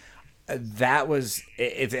yeah, that was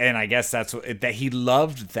it. And I guess that's that he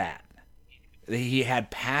loved that. He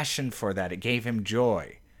had passion for that. It gave him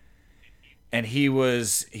joy, and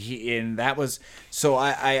and that was so.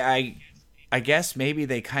 I guess maybe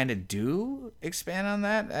they kind of do expand on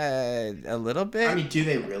that a little I bit. mean, do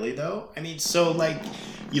they really though? I mean, so like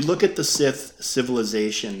you look at the Sith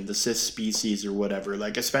civilization, the Sith species or whatever,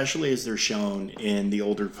 like especially as they're shown in the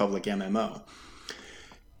Old Republic MMO,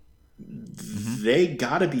 Mm-hmm. they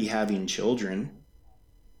gotta be having children.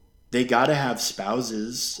 They gotta have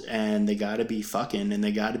spouses and they gotta be fucking and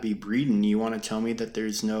they gotta be breeding. You want to tell me that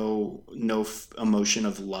there's no emotion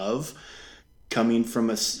of love coming from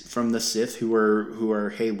us from the Sith who are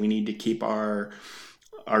hey, we need to keep our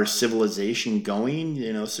civilization going,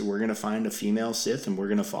 so we're going to find a female Sith and we're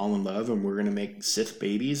going to fall in love and we're going to make Sith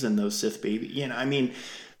babies, and those Sith babies, I mean,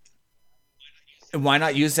 Why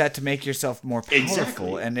not use that to make yourself more powerful?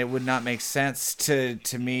 exactly. And it would not make sense to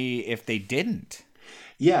me if they didn't.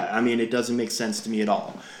 Yeah, I mean, it doesn't make sense to me at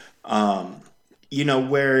all. Um,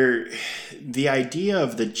 where the idea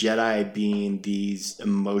of the Jedi being these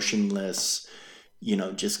emotionless,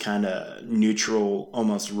 just kind of neutral,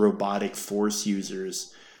 almost robotic force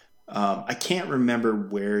users. I can't remember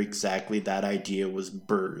where exactly that idea was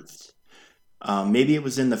birthed. Maybe it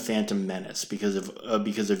was in the Phantom Menace because of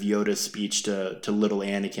Yoda's speech to little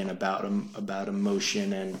Anakin about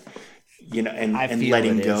emotion and I and feel it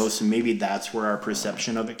letting go. is. So maybe that's where our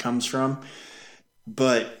perception of it comes from.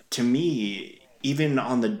 But to me, even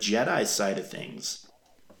on the Jedi side of things,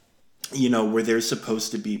 where they're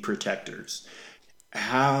supposed to be protectors,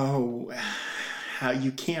 how how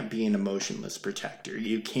you can't be an emotionless protector.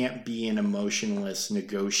 You can't be an emotionless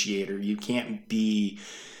negotiator. You can't be,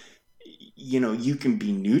 you can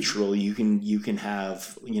be neutral. You can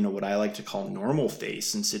have, what I like to call normal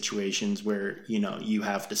face in situations where, you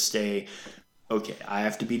have to stay, okay, I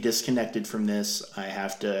have to be disconnected from this.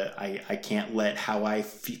 I can't let how I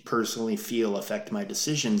personally feel affect my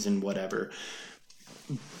decisions and whatever.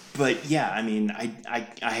 But yeah, I mean,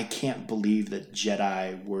 I can't believe that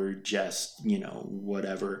Jedi were just,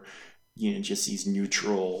 whatever, just these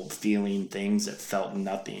neutral feeling things that felt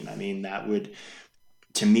nothing. I mean, that would,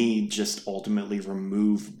 to me, just ultimately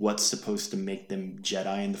remove what's supposed to make them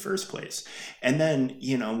Jedi in the first place. And then,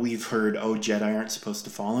 we've heard, oh, Jedi aren't supposed to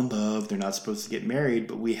fall in love. They're not supposed to get married.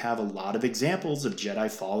 But we have a lot of examples of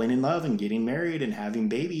Jedi falling in love and getting married and having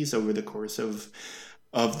babies over the course of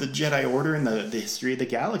the Jedi Order and the history of the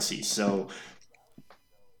galaxy. So,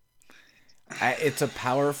 It's a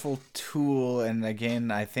powerful tool, and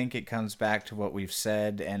again, I think it comes back to what we've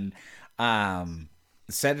said and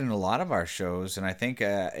said in a lot of our shows, and I think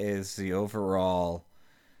is the overall.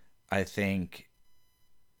 I think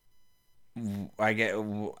I get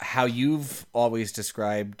how you've always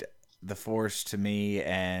described the Force to me,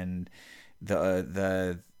 and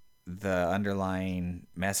the underlying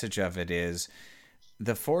message of it is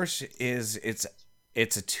the Force is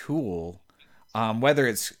it's a tool, whether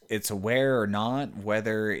it's aware or not,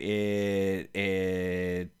 whether it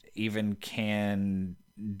even can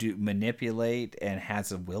do manipulate and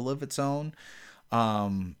has a will of its own.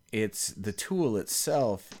 It's the tool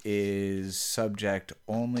itself is subject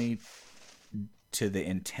only to the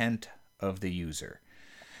intent of the user.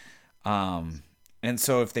 And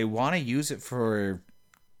so if they want to use it for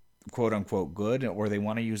quote unquote good or they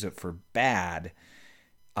want to use it for bad,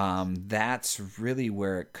 that's really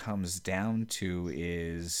where it comes down to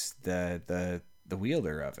is the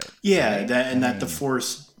wielder of it, yeah, right? that I and that the mean,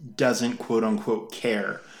 Force doesn't quote unquote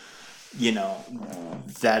care. you know,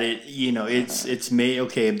 that it, it's made,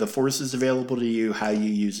 okay, the force is available to you, how you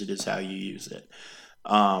use it is how you use it.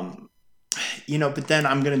 Um, but then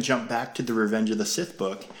I'm going to jump back to the Revenge of the Sith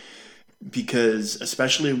book, because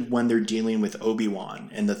especially when they're dealing with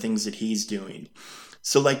Obi-Wan and the things that he's doing.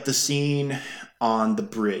 So like the scene on the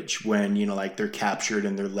bridge when, like they're captured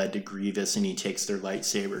and they're led to Grievous and he takes their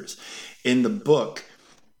lightsabers. In the book,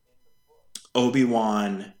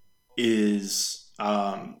 Obi-Wan is,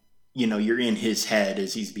 you're in his head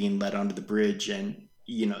as he's being led onto the bridge, and,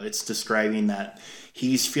 it's describing that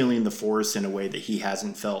he's feeling the Force in a way that he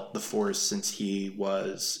hasn't felt the Force since he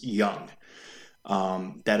was young.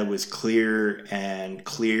 That it was clear and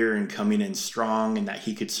coming in strong, and that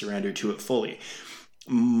he could surrender to it fully.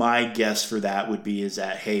 My guess for that would be is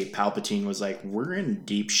that, hey, Palpatine was like, we're in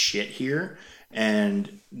deep shit here, and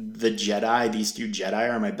these two Jedi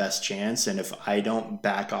are my best chance, and if I don't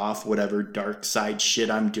back off whatever dark side shit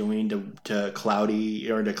I'm doing to cloudy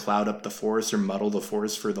or to cloud up the Force or muddle the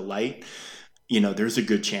Force for the light, there's a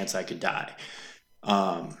good chance I could die.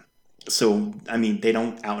 So, I mean, they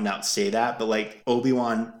don't out and out say that, but like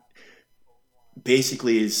Obi-Wan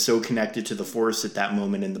basically is so connected to the Force at that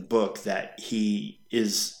moment in the book that he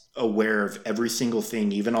is aware of every single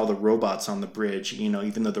thing, even all the robots on the bridge,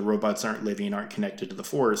 even though the robots aren't living, aren't connected to the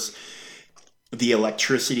Force, the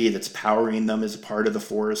electricity that's powering them is a part of the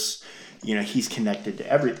Force. He's connected to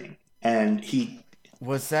everything. And he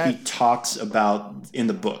talks about in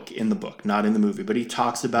the book, not in the movie, but he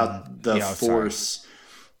talks about the Force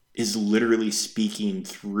is literally speaking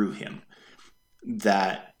through him,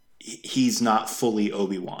 that he's not fully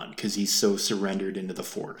Obi-Wan because he's so surrendered into the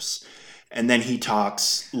Force. And then he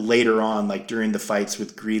talks later on, like during the fights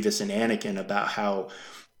with Grievous and Anakin, about how,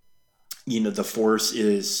 the Force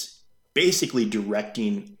is basically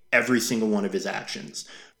directing every single one of his actions,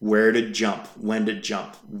 where to jump, when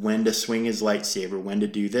to swing his lightsaber, when to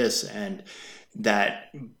do this. And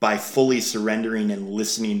that by fully surrendering and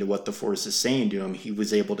listening to what the Force is saying to him, he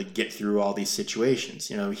was able to get through all these situations.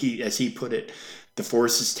 As he put it, the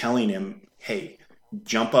Force is telling him, hey,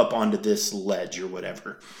 jump up onto this ledge or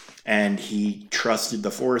whatever. And he trusted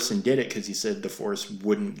the Force and did it because he said the Force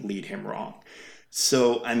wouldn't lead him wrong.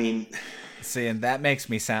 So, I mean... See, and that makes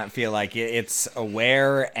me feel like it's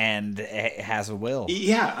aware and it has a will.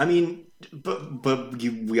 Yeah, I mean, but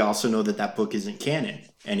we also know that book isn't canon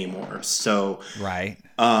anymore. So right,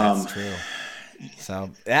 that's true.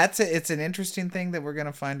 So it's an interesting thing that we're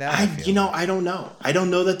gonna find out. I don't know. I don't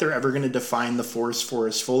know that they're ever gonna define the Force for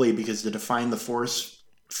us fully, because to define the Force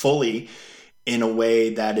fully in a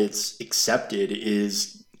way that it's accepted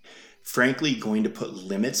is frankly going to put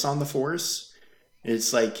limits on the Force.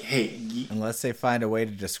 It's like, hey... unless they find a way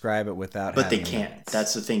to describe it without... But they can't. Limits.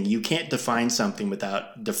 That's the thing. You can't define something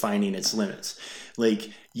without defining its limits.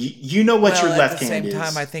 Like, you know what your left hand is. At the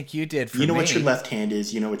same time, I think you did for me. You know what your left hand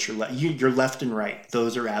is. You know what your left and right.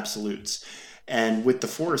 Those are absolutes. And with the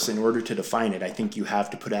Force, in order to define it, I think you have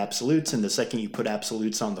to put absolutes. And the second you put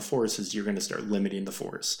absolutes on the Force is you're going to start limiting the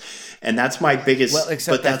Force. And that's my biggest...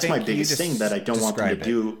 but that's my biggest thing that I don't want them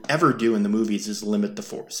to ever do in the movies is limit the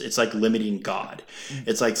Force. It's like limiting God.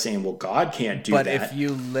 It's like saying, well, God can't do that. But if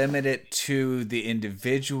you limit it to the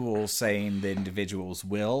individual, saying the individual's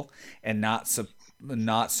will, and not so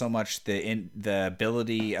much the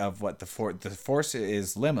ability of what the Force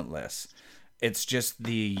is limitless. It's just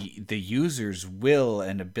the user's will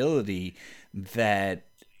and ability that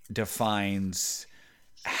defines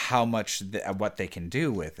how much what they can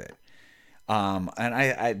do with it. And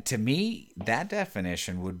I to me, that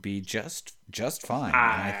definition would be just fine.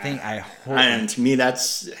 And I hope. And to me,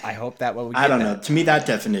 that's... I hope that what we. I don't know. To me, that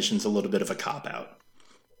definition's a little bit of a cop out.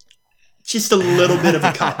 Just a little bit of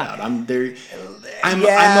a cop out. I'm there. I'm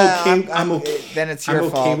okay. Then it's your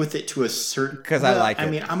fault. I'm okay with it to a certain... because I like it. I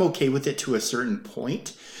mean, I'm okay with it to a certain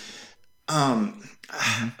point. I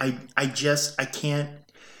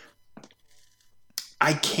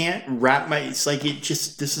can't wrap my... It's like it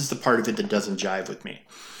just... This is the part of it that doesn't jive with me.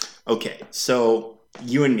 Okay, so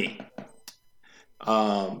you and me.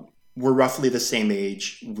 We're roughly the same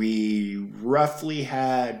age. We roughly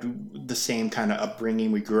had the same kind of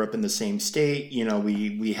upbringing. We grew up in the same state.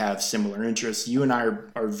 We have similar interests. You and I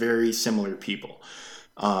are very similar people.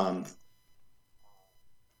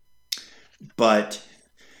 But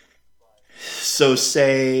so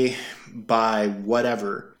say by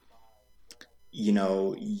whatever,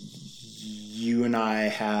 you and I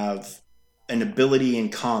have an ability in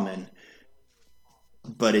common,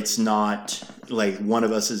 but it's not like one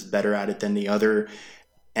of us is better at it than the other.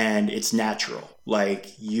 and it's natural.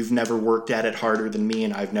 Like, you've never worked at it harder than me,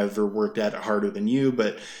 and I've never worked at it harder than you,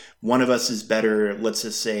 but one of us is better. Let's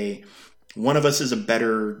just say one of us is a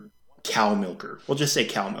better cow milker. We'll just say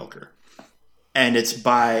cow milker. And it's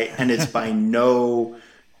by no,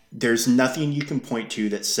 there's nothing you can point to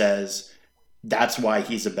that says that's why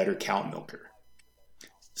he's a better cow milker.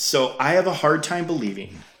 So I have a hard time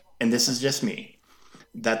believing, and this is just me,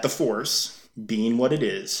 that the Force, being what it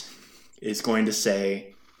is going to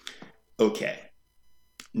say, okay,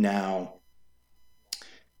 now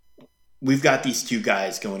we've got these two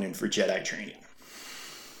guys going in for Jedi training.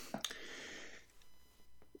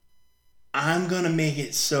 I'm going to make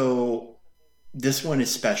it so this one is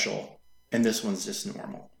special and this one's just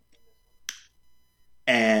normal.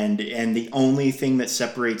 And the only thing that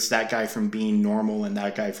separates that guy from being normal and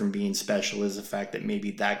that guy from being special is the fact that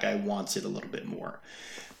maybe that guy wants it a little bit more.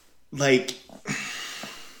 Like,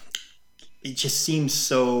 it just seems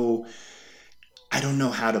so, I don't know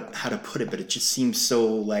how to put it, but it just seems so,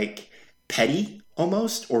 like, petty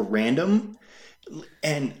almost, or random.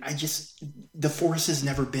 And the Force has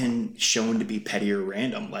never been shown to be petty or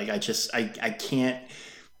random. Like, I can't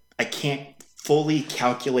fully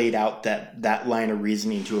calculate out that line of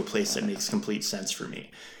reasoning to a place that makes complete sense for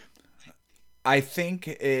me. I think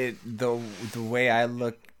the way I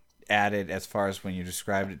look at it, as far as when you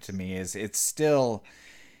described it to me, is it's still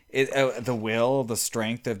the will, the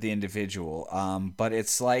strength of the individual. But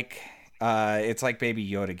it's like Baby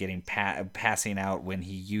Yoda getting passing out when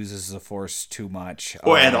he uses the Force too much,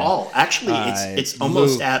 or at all. Actually, it's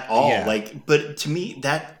almost Luke, at all. Yeah. Like, but to me,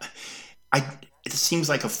 it seems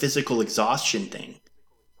like a physical exhaustion thing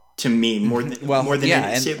to me more than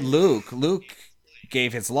and Luke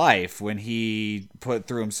gave his life when he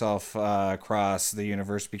threw himself across the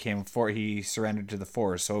universe, he surrendered to the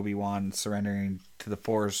Force. Obi-Wan surrendering to the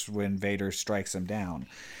Force when Vader strikes him down.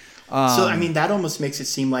 So I mean, that almost makes it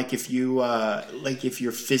seem like if you're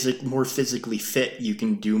more physically fit, you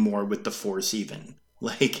can do more with the Force even.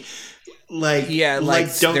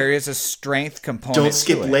 There is a strength component. Don't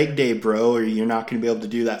skip leg day, bro, or you're not going to be able to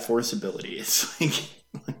do that Force ability. It's like,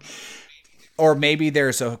 or maybe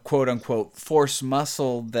there's a quote unquote Force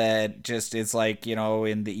muscle that just is like,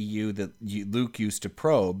 in the EU that Luke used to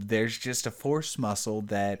probe. There's just a Force muscle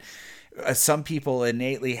that some people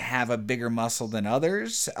innately have a bigger muscle than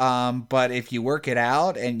others. But if you work it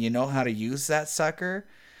out and you know how to use that sucker,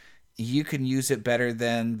 you can use it better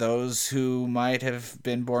than those who might have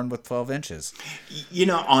been born with 12 inches.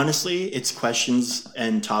 Honestly, it's questions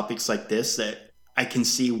and topics like this that I can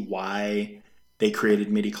see why they created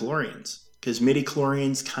midichlorians. Because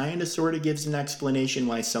midichlorians kind of sort of gives an explanation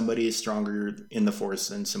why somebody is stronger in the Force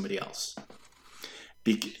than somebody else.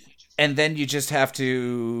 And then you just have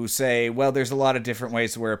to say, well, there's a lot of different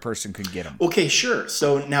ways where a person could get them. Okay, sure.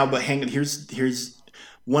 So now, but hang on, here's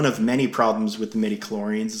one of many problems with the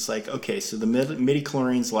midichlorians. It's like, okay, so the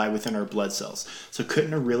midichlorians lie within our blood cells. So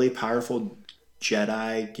couldn't a really powerful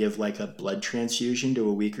Jedi give like a blood transfusion to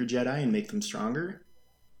a weaker Jedi and make them stronger?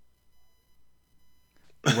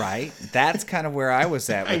 Right. That's kind of where I was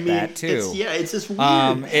at with that too. It's just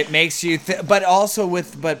weird. It makes you but also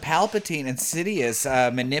but Palpatine and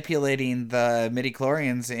Sidious manipulating the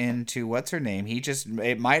midichlorians into what's her name.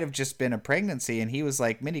 It might have just been a pregnancy and he was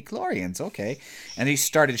like, midichlorians, okay. And he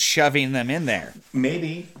started shoving them in there.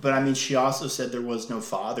 Maybe, but I mean, she also said there was no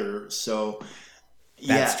father, so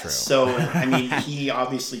that's true. So I mean, he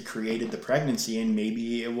obviously created the pregnancy, and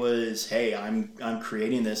maybe it was, hey, I'm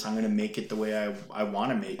creating this. I'm going to make it the way I want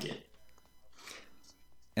to make it.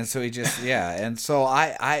 And so he just and so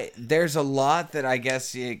I there's a lot that I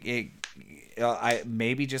guess maybe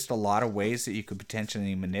just a lot of ways that you could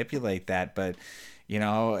potentially manipulate that, but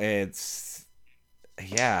it's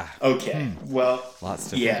okay. Well, lots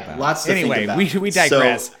to think about. Lots to think about. we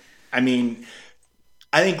digress. So, I mean,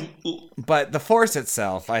 I think, but the Force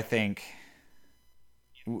itself, I think,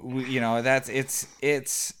 it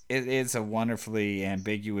is a wonderfully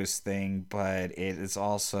ambiguous thing, but it is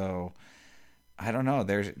also, I don't know,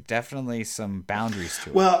 there's definitely some boundaries to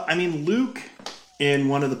it. Well, I mean, Luke, in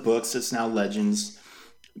one of the books that's now Legends,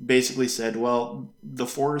 basically said, well, the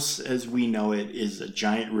Force as we know it is a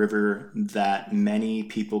giant river that many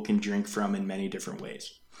people can drink from in many different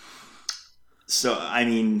ways. So I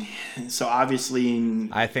mean, obviously,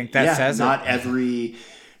 I think that says not every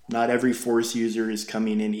Force user is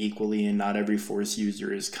coming in equally, and not every Force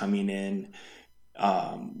user is coming in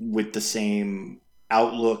with the same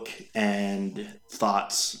outlook and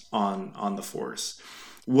thoughts on the Force.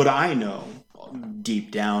 What I know deep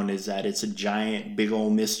down is that it's a giant, big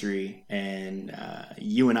old mystery, and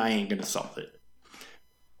you and I ain't gonna solve it.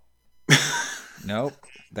 Nope.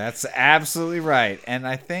 That's absolutely right. And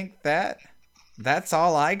I think that's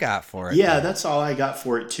all I got for it Yeah, then. that's all I got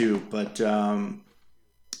for it too. But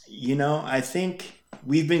I think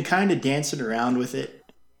we've been kind of dancing around with it.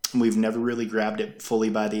 We've never really grabbed it fully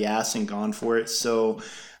by the ass and gone for it. So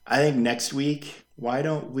I think next week, why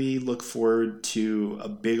don't we look forward to a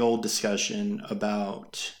big old discussion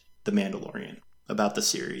about The Mandalorian, about the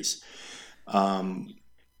series? Um,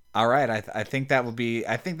 All right, I think that will be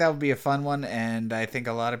a fun one, and I think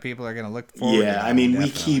a lot of people are going to look forward to yeah, I that one mean,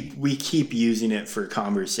 definitely. we keep using it for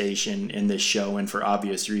conversation in this show, and for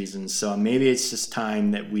obvious reasons. So maybe it's just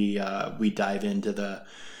time that we dive into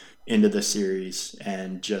the series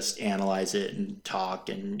and just analyze it and talk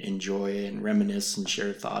and enjoy it and reminisce and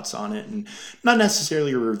share thoughts on it, and not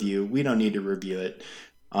necessarily a review. We don't need to review it.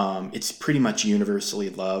 It's pretty much universally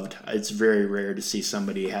loved. It's very rare to see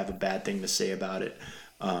somebody have a bad thing to say about it.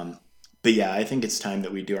 Um, but yeah, I think it's time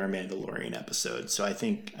that we do our Mandalorian episode. So I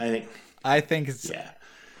think, I think it's yeah.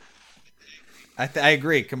 I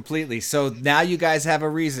agree completely. So now you guys have a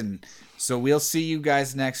reason. So we'll see you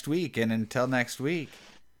guys next week, and until next week.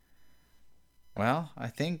 Well, I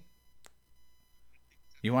think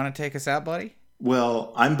you want to take us out, buddy?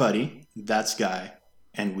 Well, I'm Buddy. That's Guy,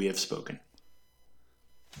 and we have spoken.